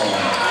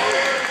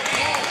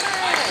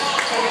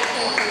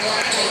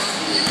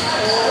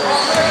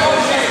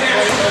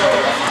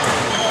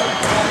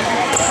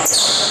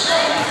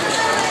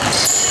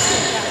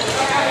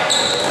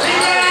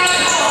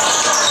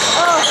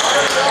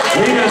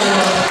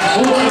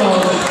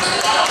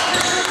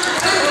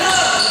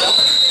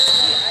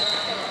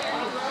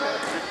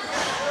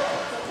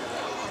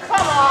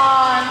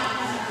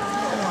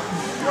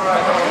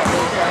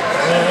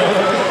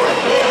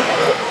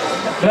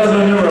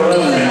 number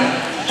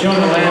 11,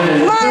 Jonah Landon.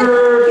 Come on,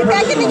 Third get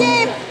back in the personal.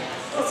 game.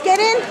 Let's get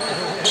in.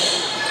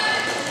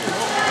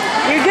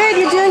 You're good,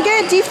 you're doing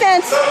good.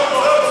 Defense.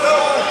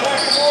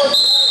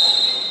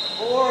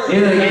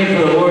 In the game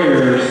for the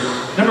Warriors,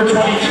 number 22,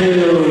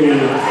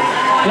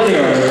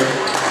 Hilliard.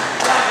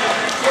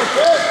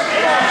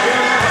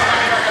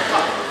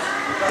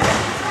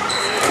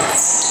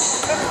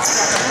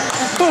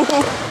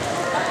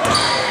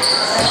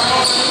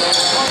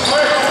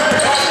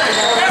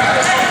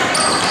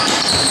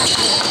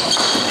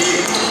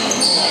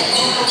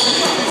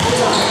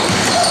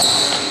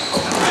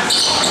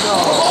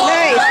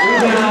 Nice.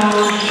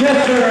 Rebound,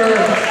 Chester.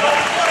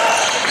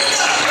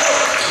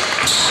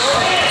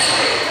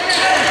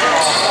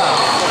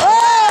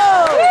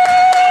 Oh!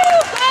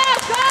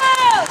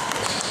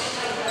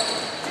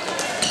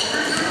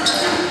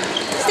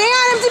 Stay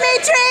on him,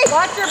 Dimitri.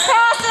 Watch your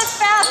passes,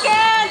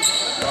 Falcons!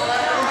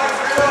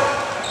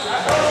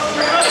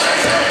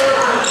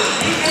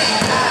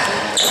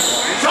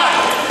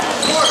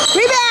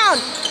 Rebound.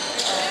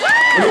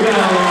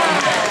 Rebound,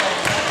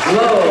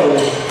 Low.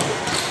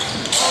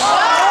 Oh!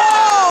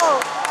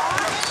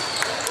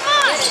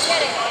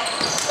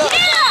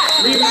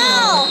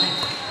 Rebound,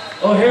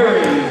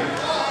 O'Harry.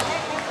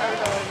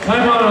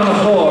 Timeout on the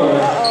floor.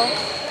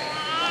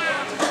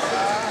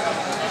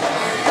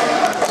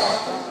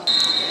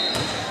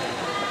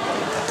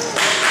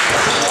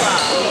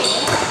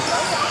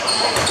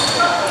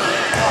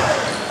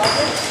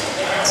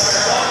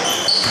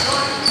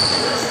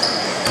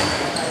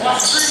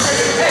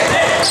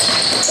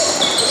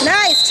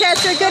 Nice,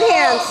 Chester. Good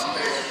hands.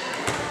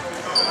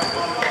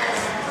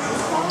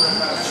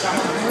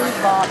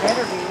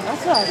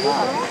 That's what I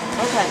thought.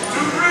 Okay.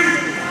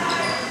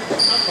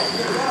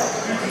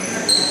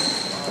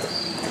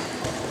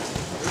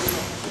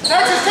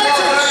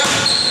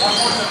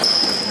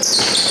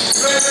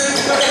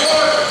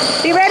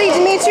 Be ready,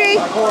 Dimitri.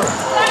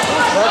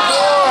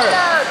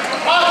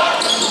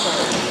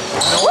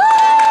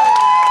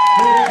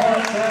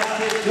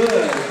 Basket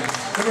good.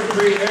 Number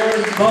 3,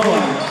 Aaron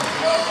Bowen.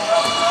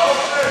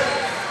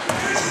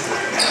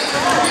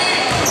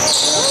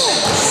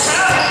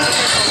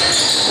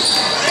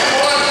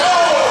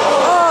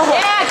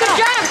 Yeah, good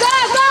job. Go,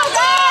 go,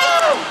 go!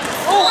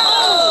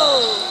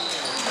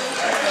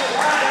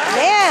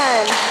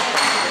 Man.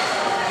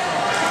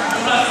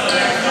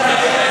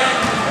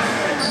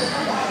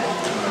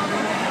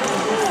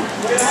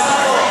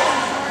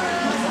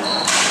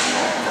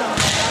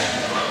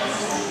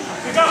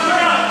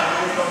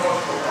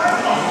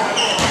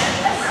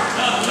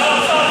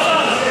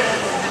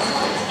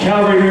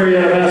 Calvary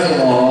Vs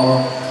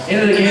basketball.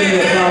 Into the game of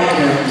the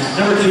Falcons.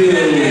 Number 2,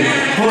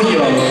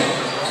 Munoz.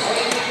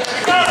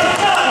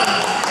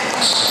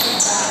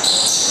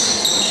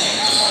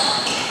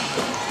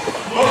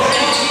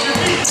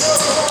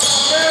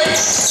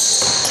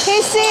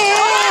 Casey.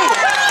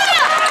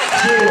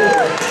 2,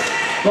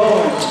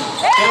 Bowen.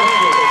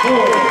 Basket, 4.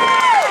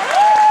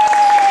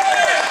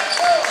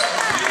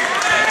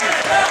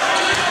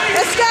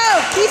 Let's go.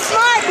 Be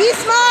smart. Be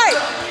smart.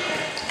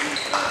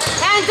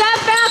 Hands up,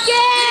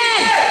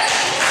 Falcons!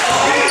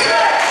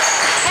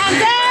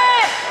 Hands up!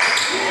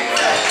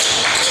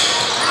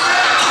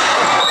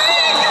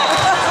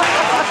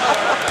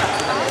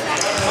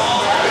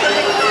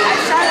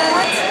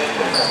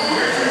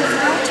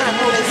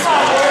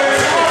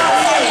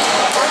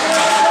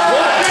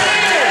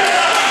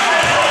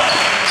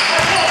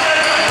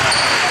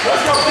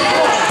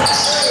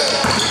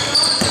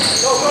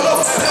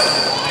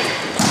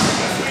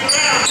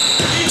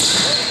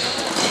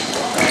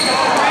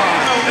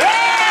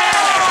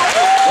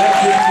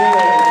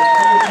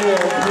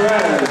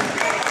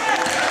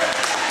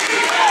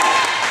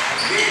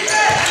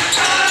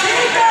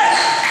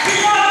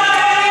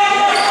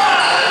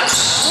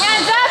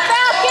 Hands up,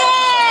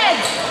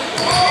 Falcons!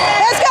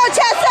 Let's go,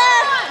 Chester.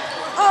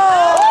 Oh.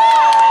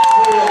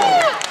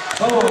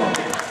 Bowen.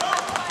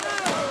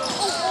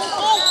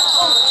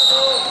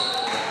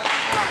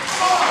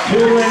 2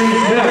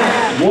 ladies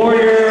next.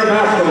 Warrior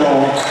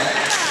basketball.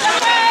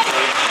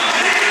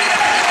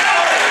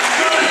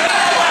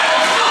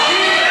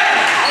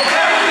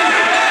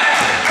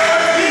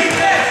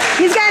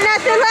 He's got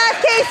nothing left,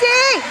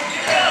 Casey.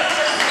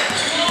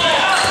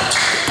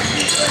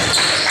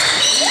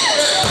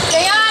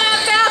 Stay on him,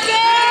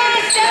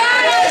 Falcons! Stay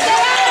on him, stay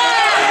on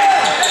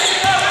him!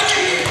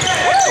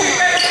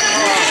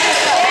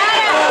 Stay on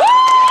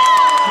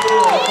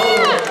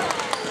him!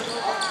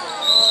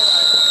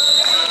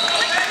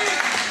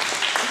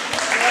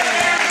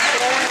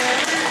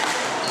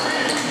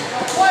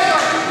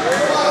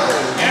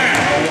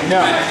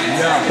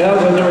 That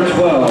was number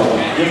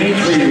 12,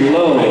 Dimitri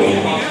Lowe.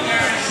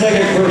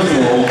 Second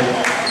personal.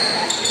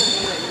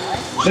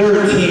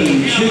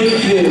 13, shooting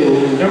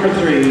 2, number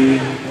 3,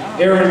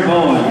 Aaron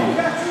Bowen.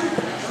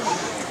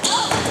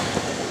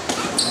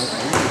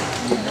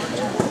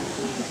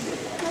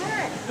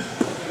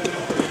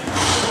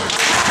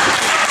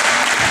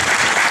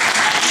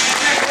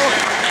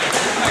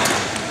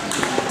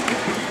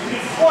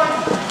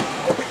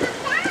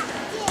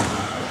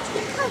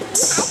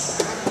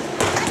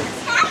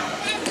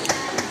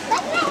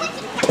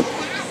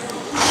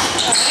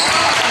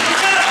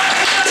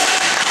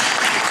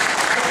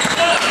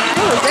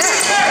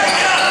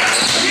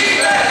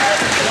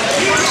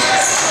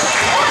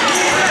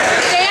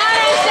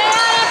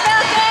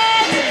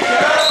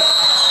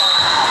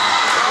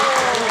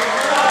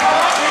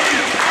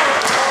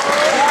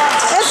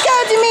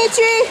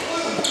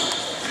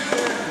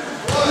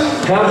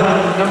 Foul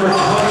on number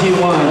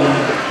 21,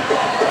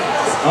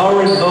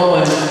 Alred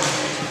Bowen,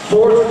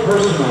 4th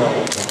personal.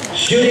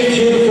 Shooting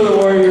 2 for the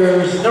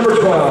Warriors, number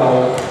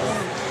 12,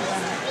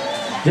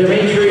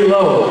 Dimitri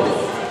Lowe.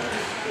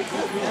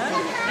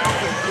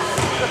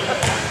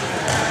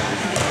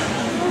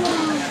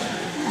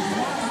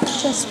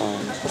 Just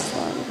one,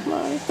 come on.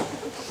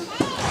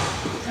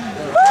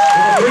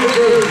 The free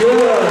throw is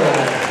good.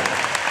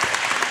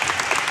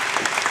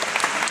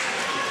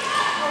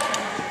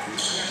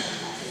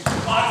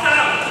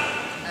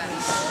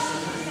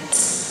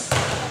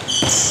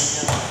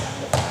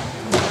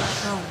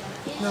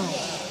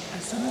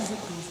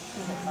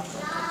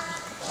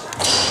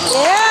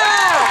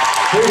 Yeah!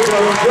 Free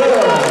throw is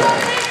good.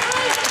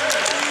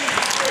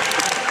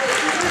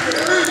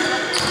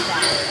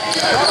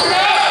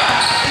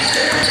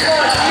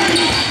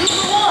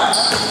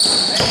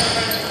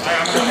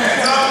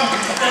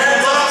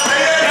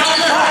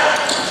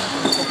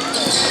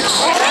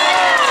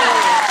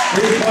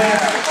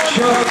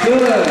 Shot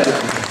good.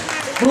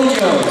 Bruno.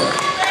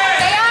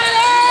 Stay on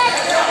it!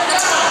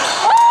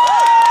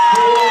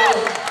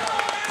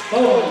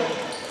 Bowen.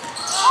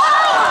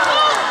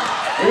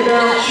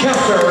 Rebound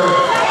Chester.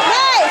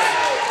 Nice!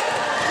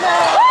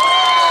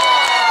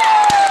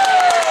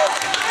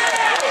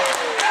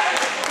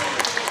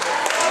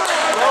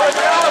 Slow it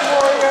down,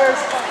 Warriors.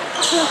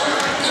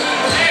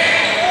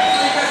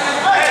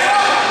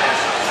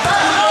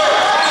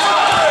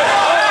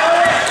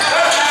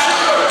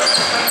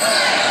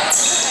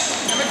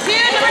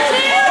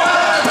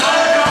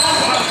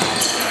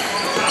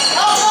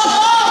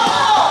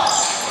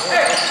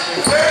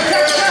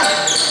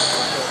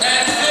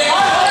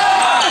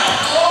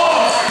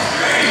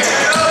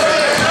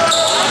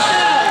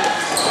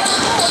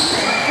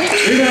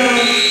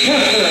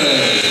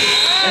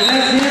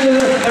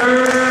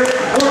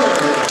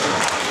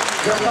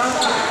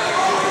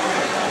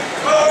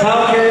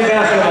 Calvary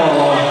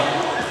basketball.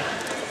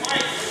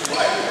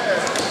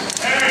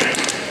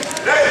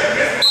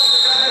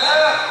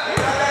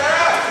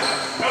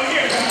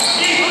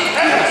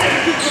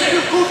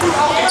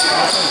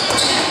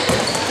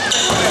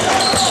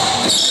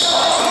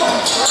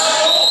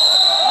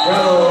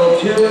 Bravo,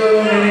 2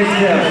 minutes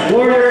left.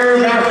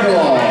 Warrior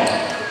basketball.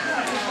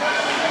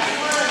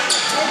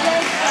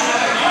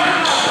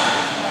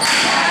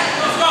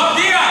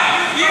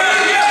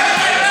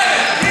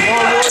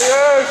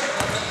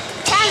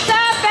 Hands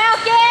up,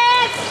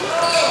 Falcons!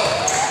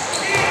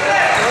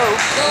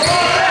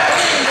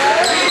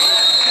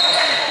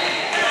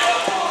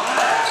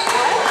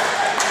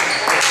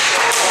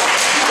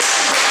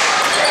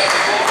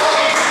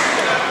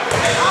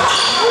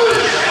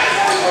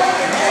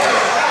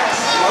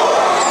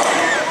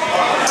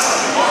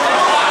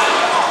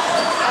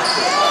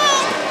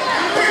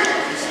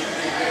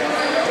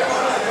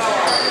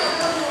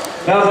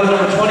 Foul on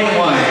number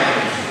 21,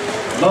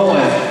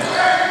 Bowen.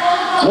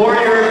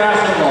 Warrior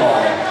basketball.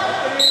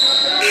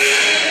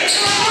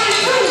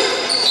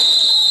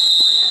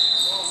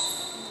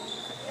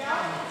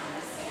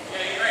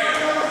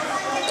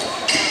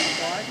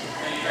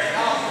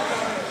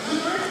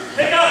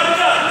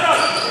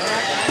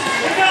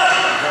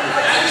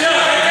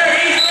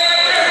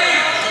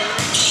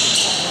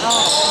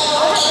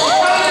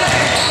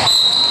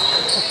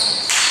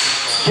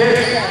 Kick,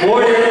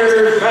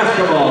 Warriors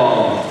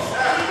basketball.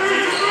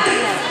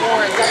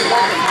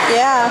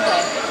 Yeah.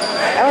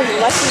 That was a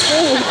lucky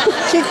thing.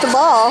 Kick the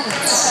ball.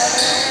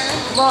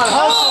 Come on,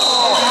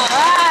 hustle.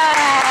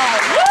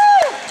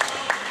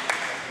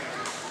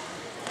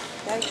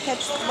 Gotta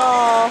catch the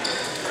ball.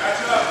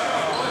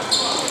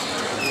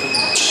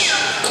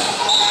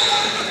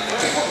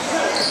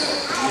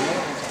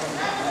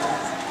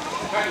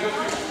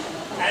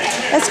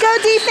 Let's go,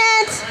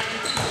 defense!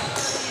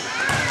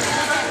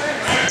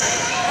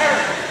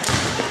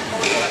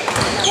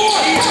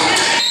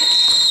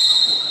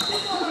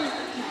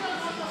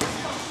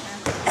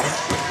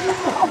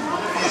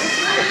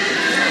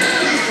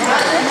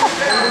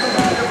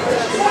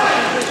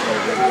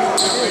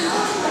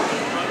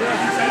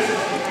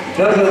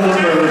 Douglas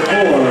number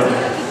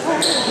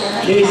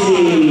 4,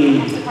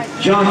 Casey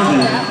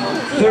Johnson,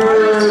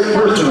 3rd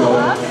personal,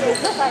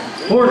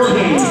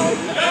 14.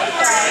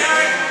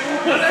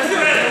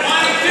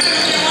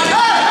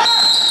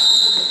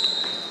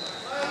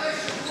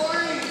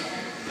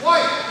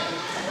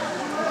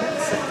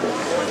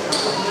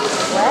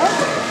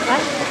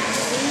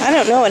 I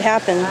don't know what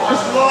happened.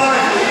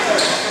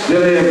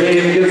 Then they have a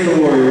game against the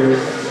Warriors.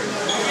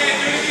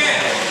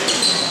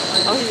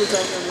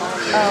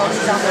 Oh,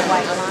 he's on the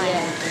white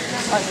line.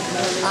 Oh, he's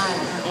on the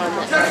line.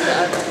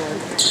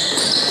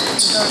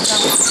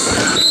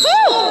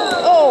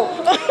 Oh!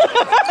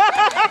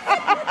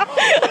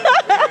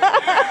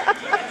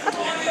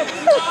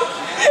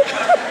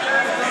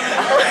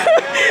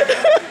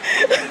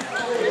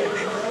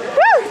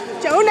 Woo!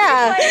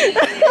 Jonah!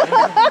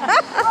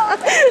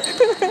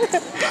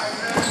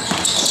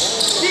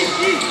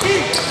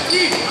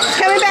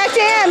 Coming back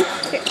to him.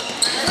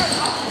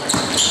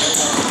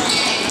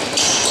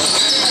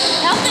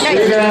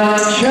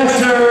 Rebound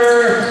Chester.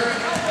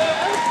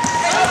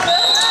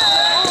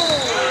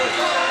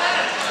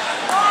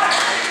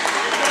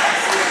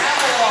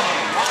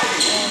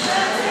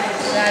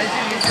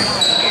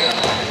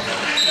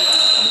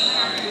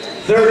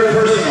 Third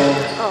personal.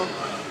 Oh.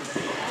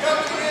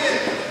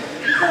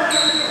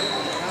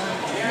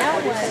 Now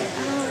what?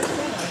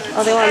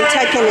 Oh, they want him to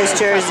tuck in his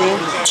jersey.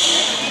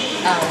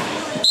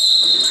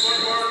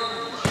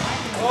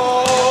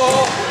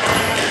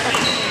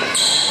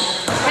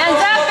 Hands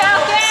up,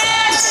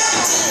 Falcons!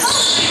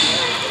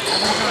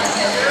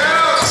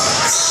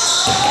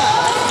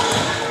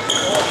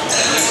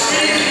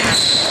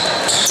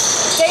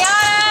 Stay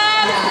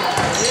on him!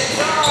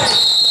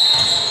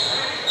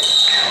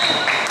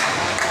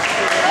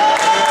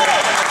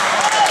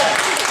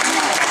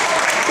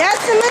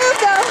 That's the move,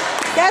 though.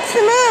 That's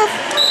the move.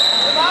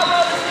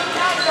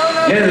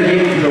 End of the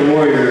game for the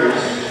Warriors.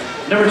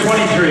 Number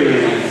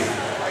 23,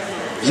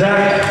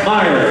 Zach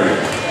Myers.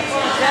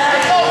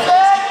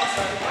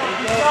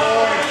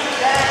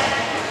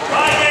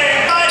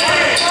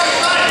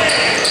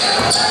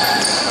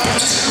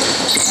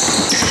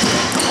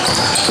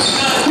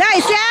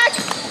 Nice, Zach.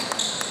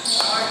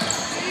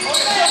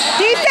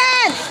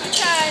 Defense.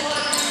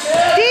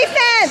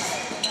 Defense.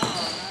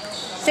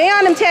 Stay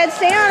on him, Ted.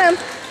 Stay on him.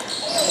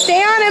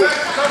 Stay on him.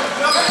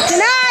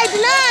 Deny,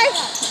 deny.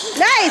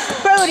 Nice,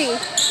 Brody.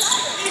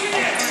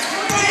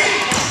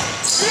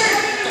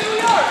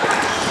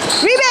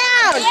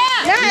 Rebound.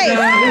 Nice.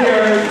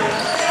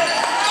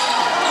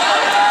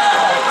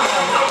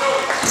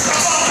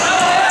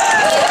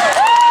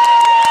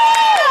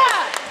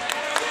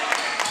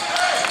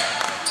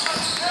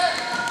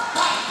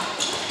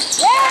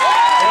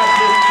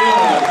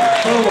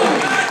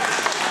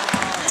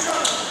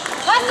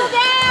 Hustle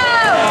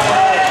down!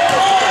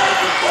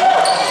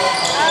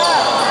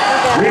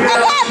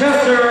 Rebound,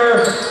 Chester.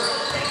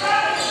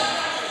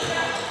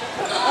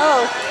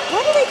 Oh, why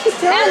do they keep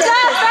doing Hands that?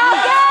 up,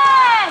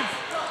 Falcons!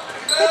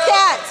 Hit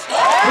that.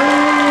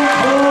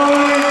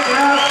 3-point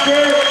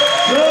basket.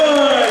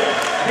 Good.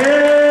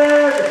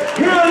 And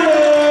good.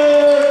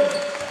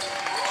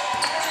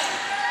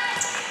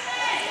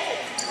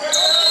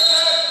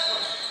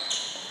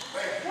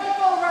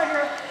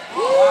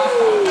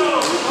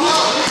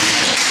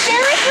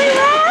 Seriously,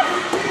 Rob?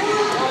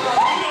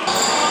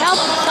 Help!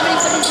 Somebody.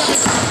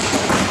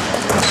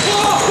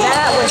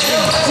 That was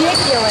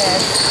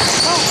ridiculous.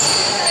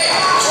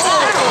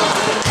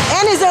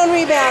 And his own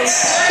rebound.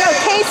 Go,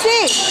 KC.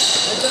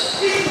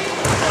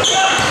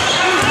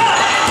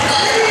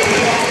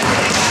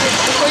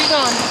 Where you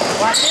going?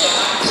 Watch it.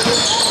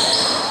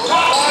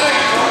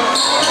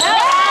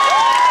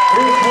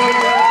 3-point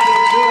basket.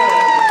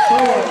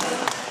 Good.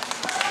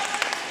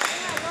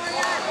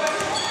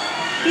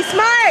 Be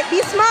smart. Be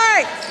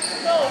smart.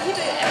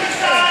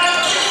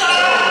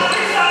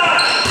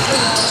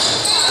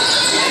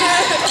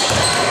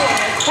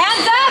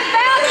 Hands up,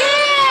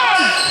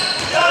 Falcons!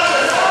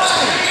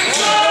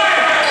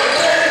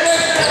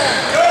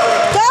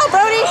 Go,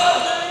 Brody.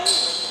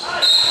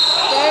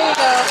 There you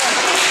go.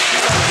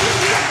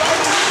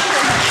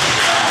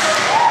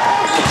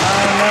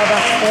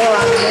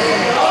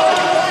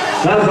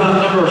 That was on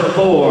number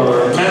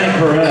 4, Manny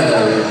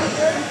Perez.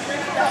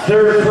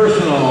 Third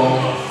personal,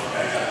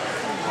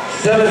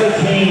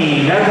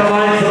 17. At the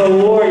line for the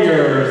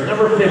Warriors,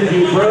 number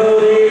 50,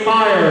 Brody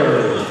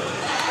Myers.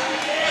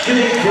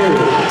 Shooting 2.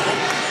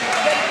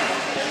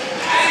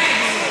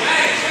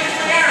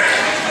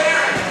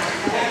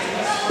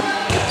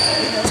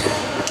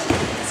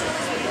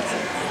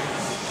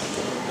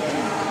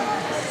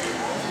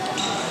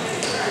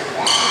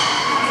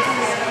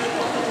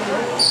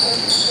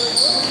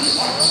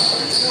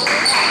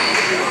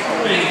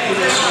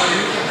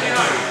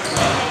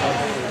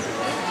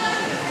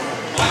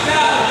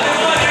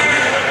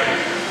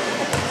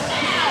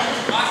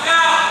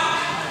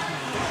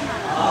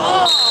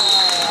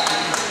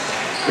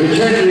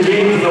 Return to the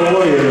game for the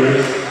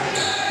Warriors,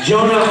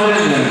 Jonah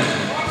Landon.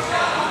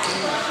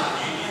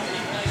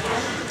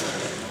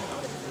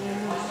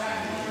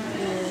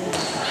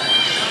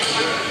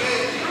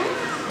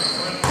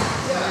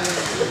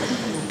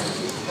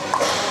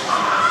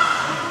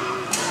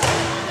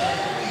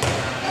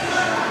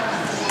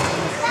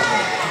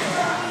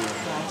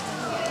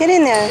 Get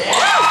in there.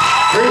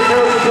 Free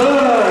throw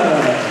good.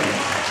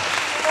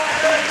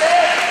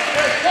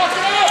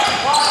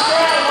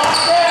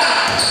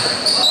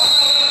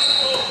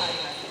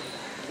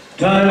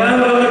 Time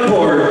out on the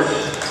court.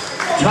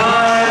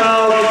 Time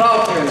out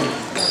Falcons.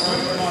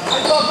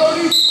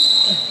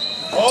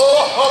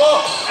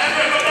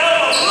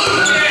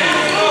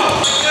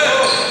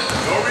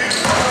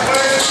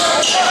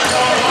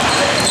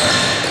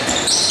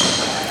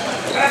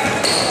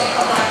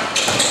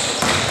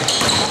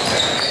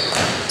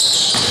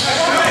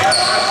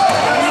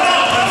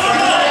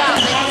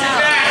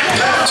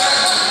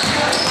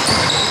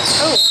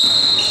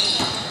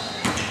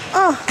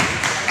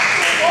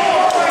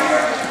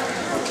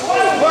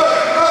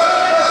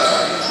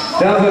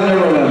 That was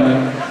number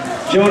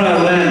 11, Jonah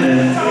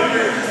Landon.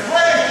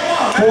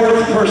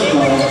 Fourth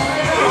personal,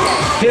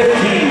 15.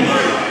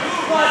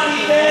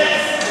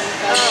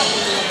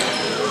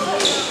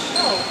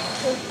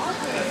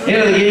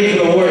 End of the game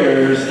for the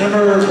Warriors,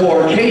 number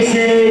 4,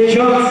 Casey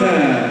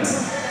Johnson.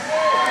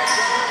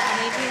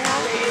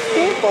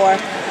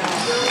 4.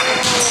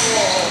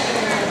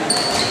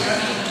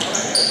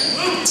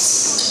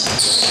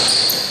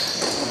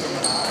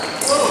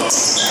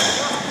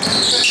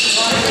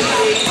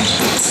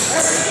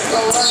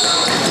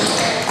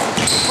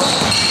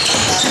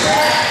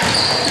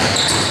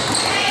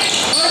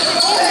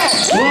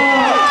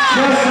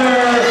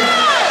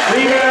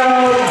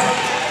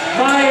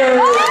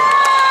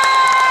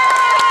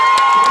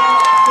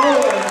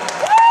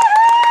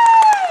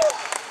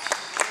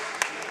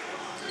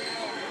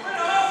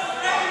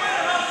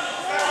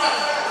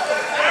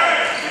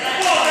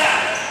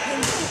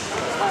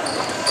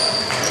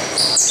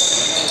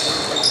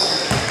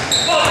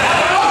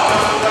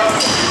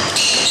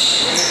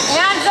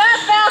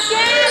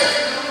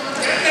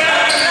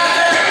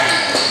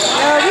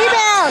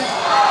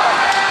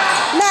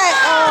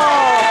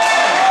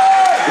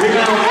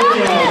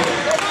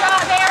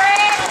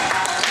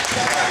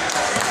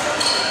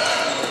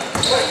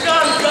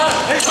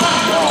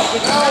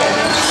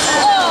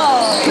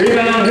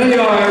 Rebound,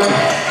 Hilliard.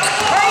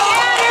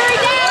 Hurry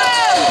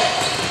down!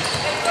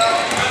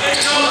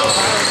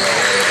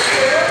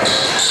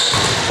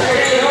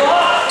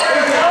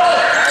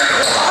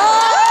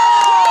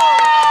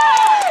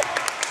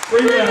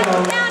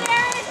 Rebound.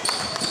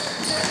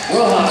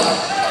 Well hot.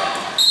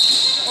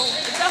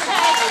 It's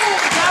okay. It's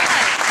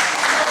okay.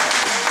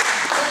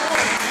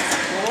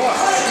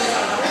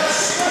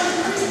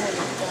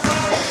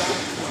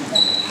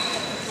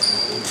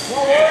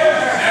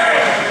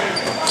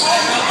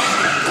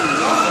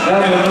 That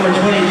was number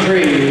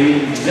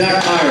 23, Zach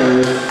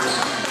Myers.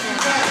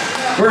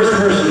 First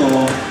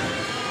personal,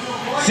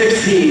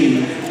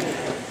 16.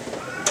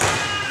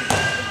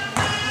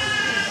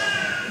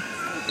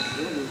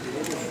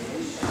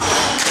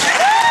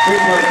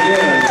 Three-point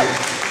good.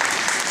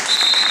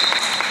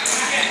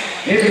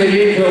 Into the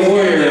game for the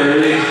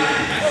Warriors,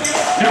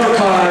 number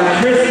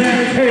 5, Tristan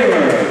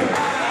Taylor.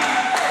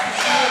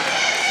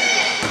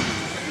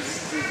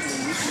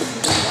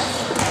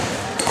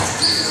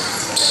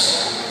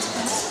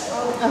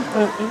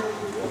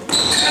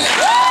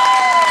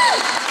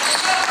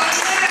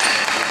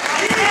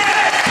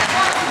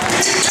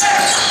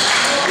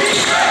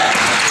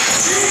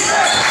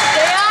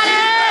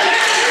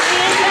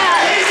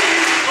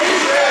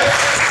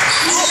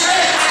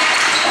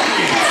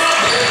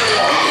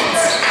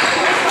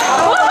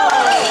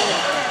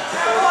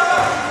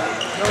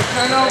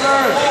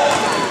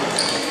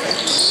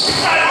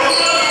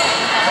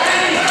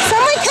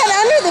 Someone cut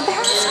under the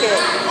basket.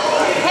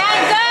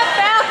 Hands up,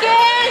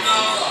 Falcons!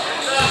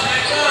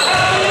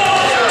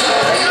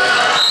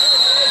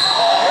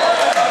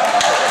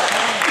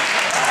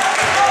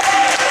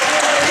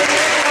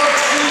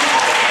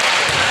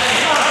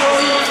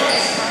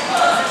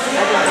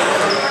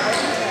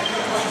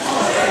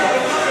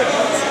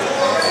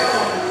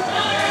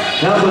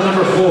 That was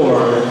number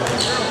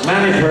 4,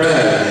 Manny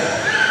Perez.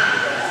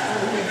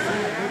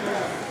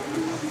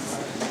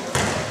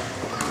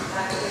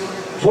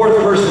 Fourth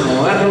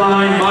personal, at the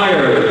line,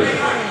 Myers.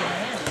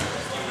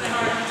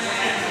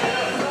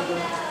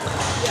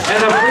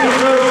 And a free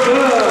throw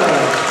good.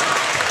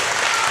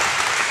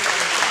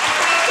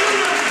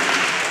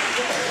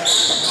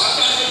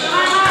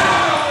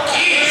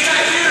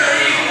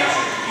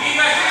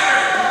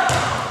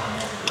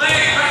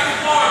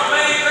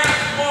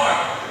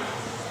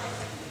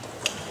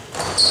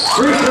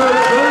 Free throw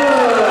good.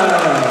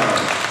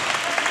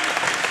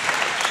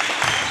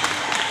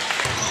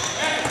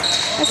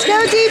 Let's go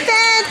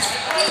defense.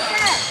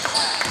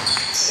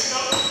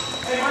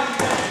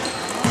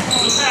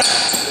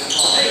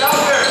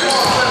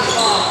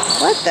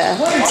 What the?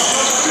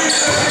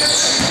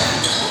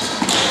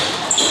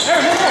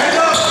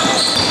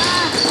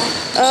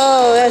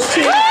 Oh, that's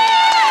too.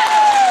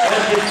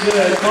 That is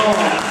good. Come on.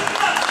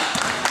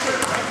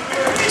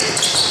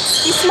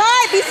 Be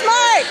smart. Be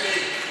smart.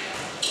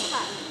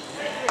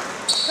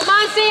 Come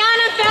on, stay on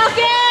him,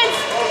 Falcons!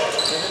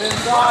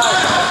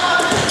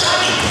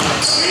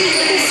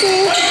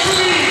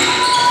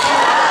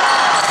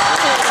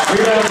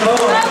 Rebound,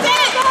 Bowen.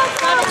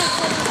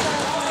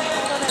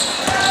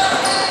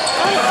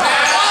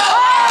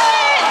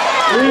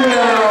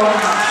 Rebound,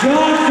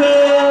 Johnson.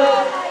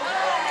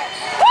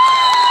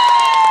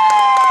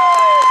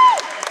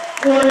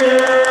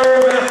 Warrior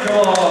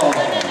basketball.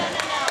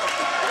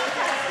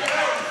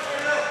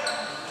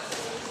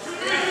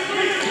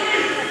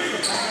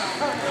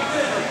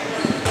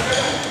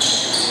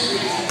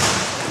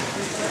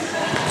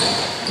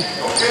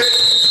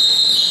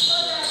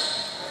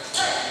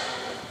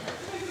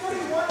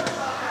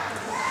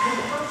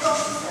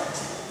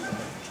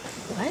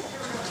 What?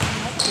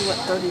 You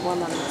went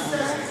 31 on the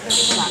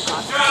shot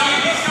clock.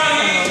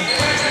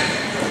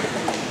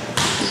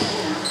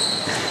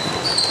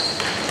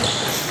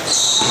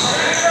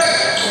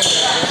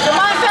 Come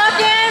on,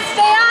 Falcons!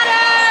 Stay on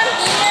him!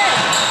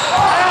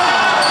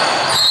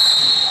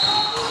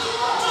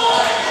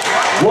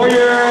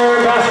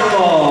 Warrior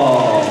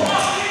basketball.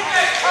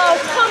 Oh,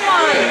 come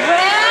on,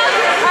 Ram!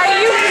 Are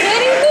you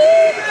kidding me?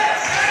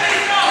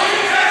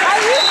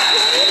 Are you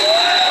kidding me?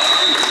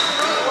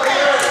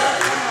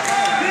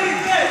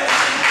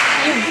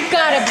 You've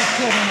gotta be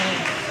kidding me.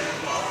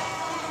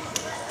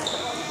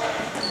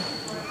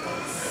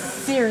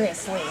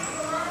 Seriously.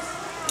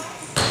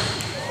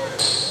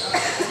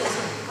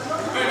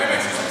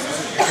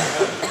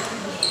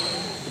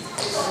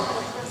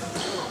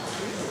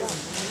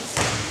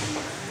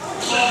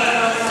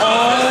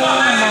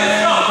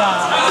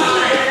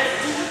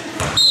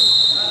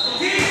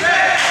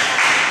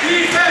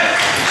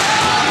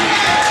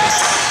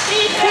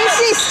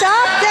 Casey,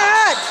 stop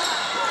that.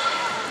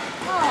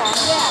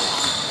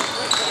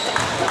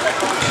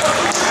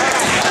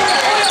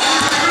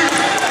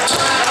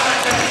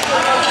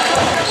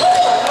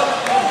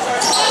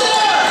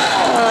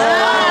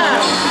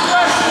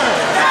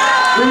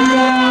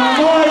 Rebound,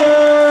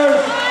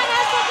 Warriors.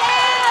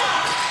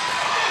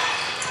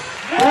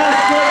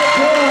 Basket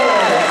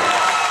good.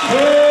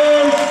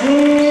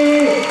 Casey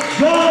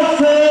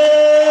Johnson.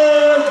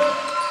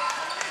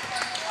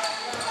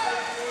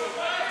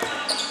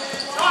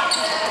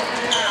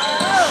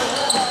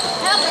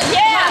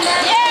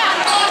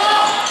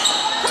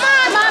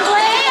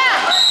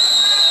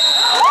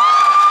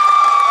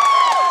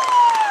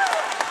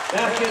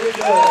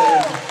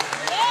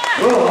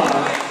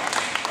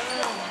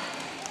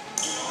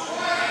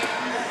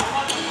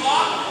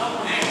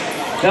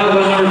 Foul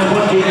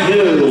number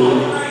 22,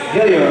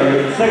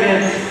 Hilliard,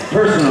 second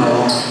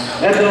personal.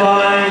 At the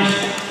line,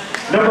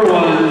 number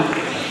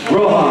 1,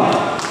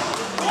 Rojas.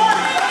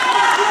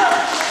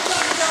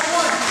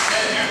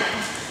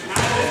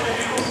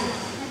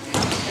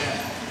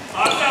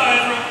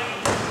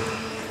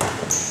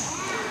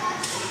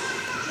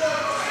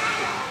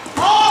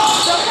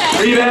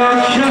 Rebound,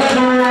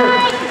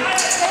 Chester.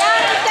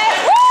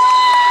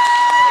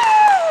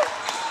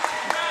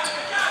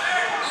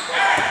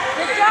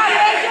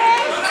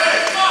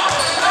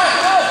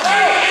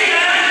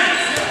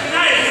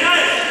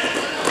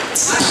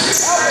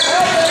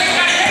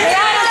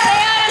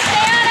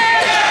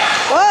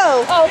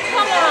 Whoa. Oh,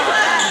 come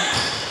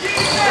on.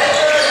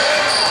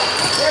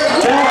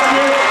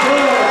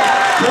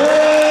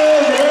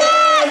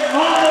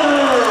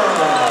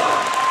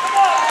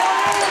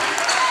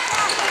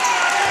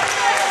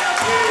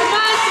 Come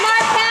on,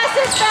 smart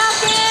passes,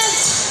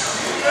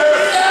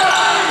 Falcons.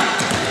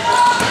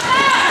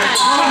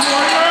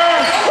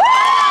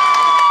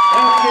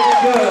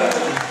 That's good.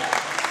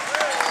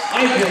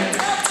 Isaac.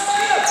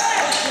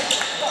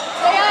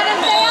 Stay on him,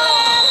 stay on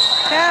him.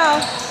 Foul.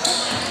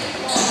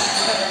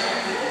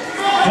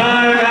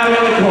 Time out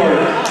on the court.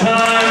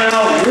 Time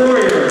out,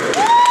 Warrior.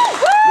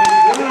 With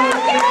Warrior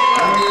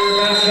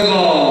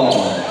basketball.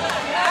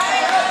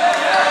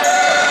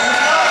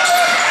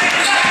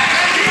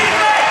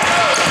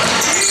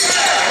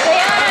 Stay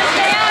on him,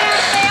 stay on him,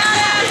 stay on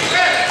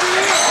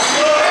him.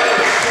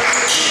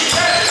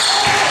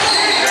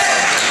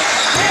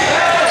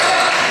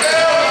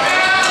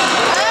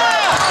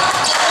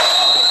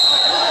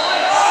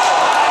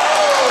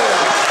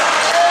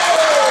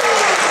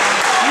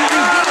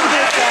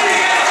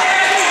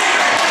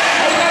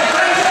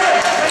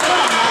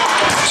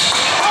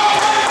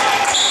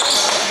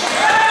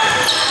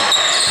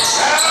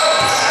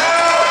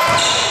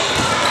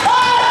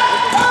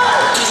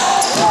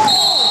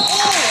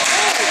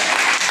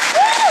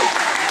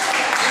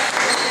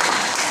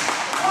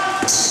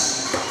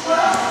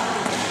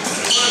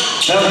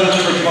 That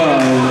was number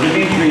 5,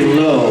 Dimitri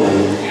Lowe.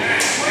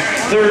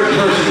 Third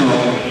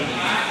personal,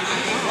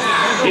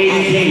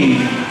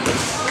 18.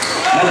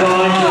 At the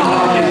line for the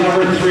Falcons,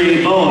 number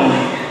 3, Moen.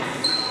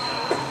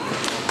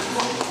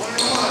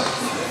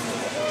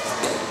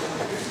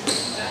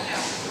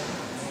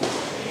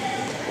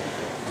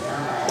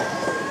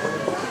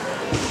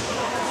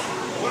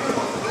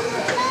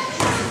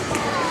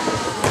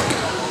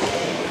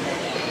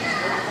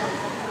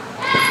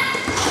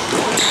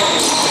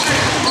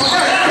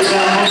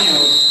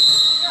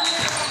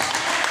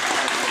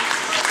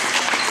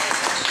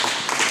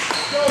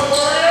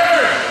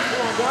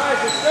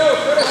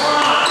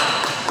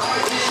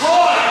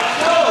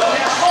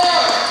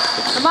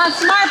 Come on,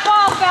 smart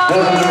ball, That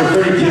was Falcons.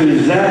 number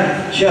 32,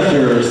 Zach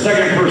Chester.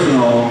 Second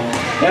personal.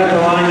 At the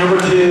line, number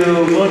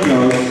 2,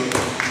 Munoz.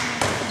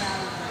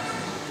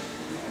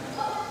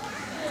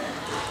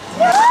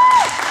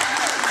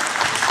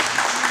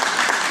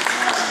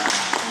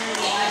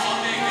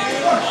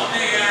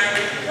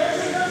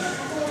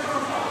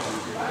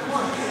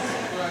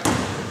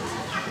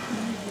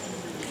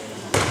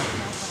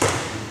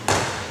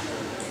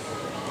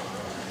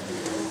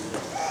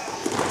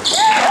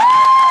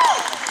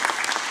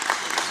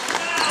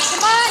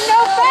 Come on, no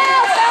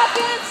foul,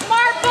 Falcons.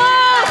 Smart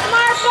ball,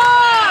 smart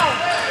ball.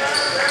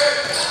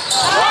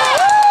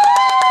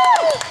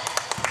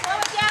 Slow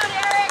it down,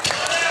 Eric.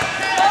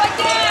 Slow it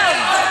down.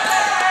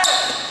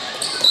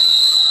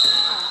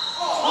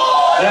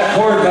 That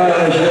court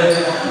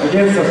violation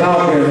against the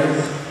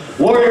Falcons.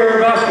 Warrior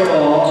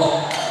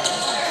basketball.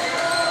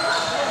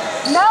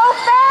 No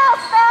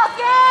fouls,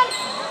 Falcons.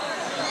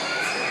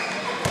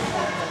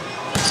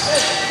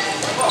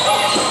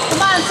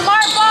 Come on,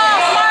 smart ball,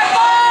 smart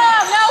ball.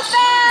 No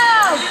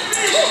fouls.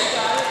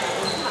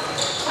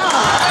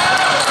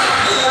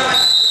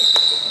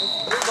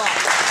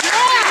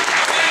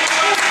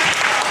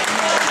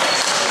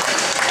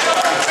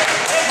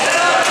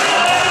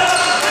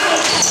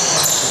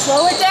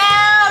 Slow it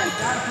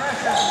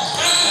down.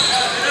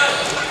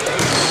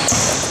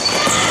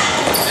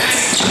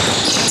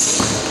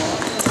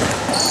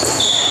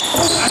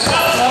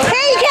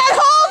 Hey, you can't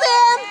hold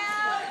him.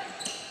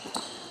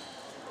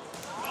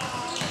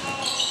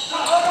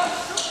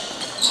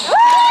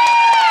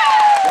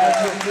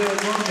 That's a good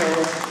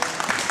Munoz.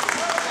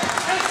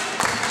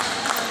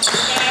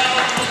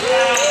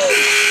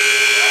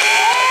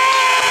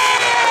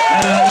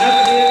 And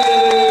that's the end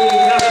of the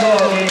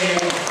basketball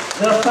game.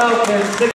 The Falcons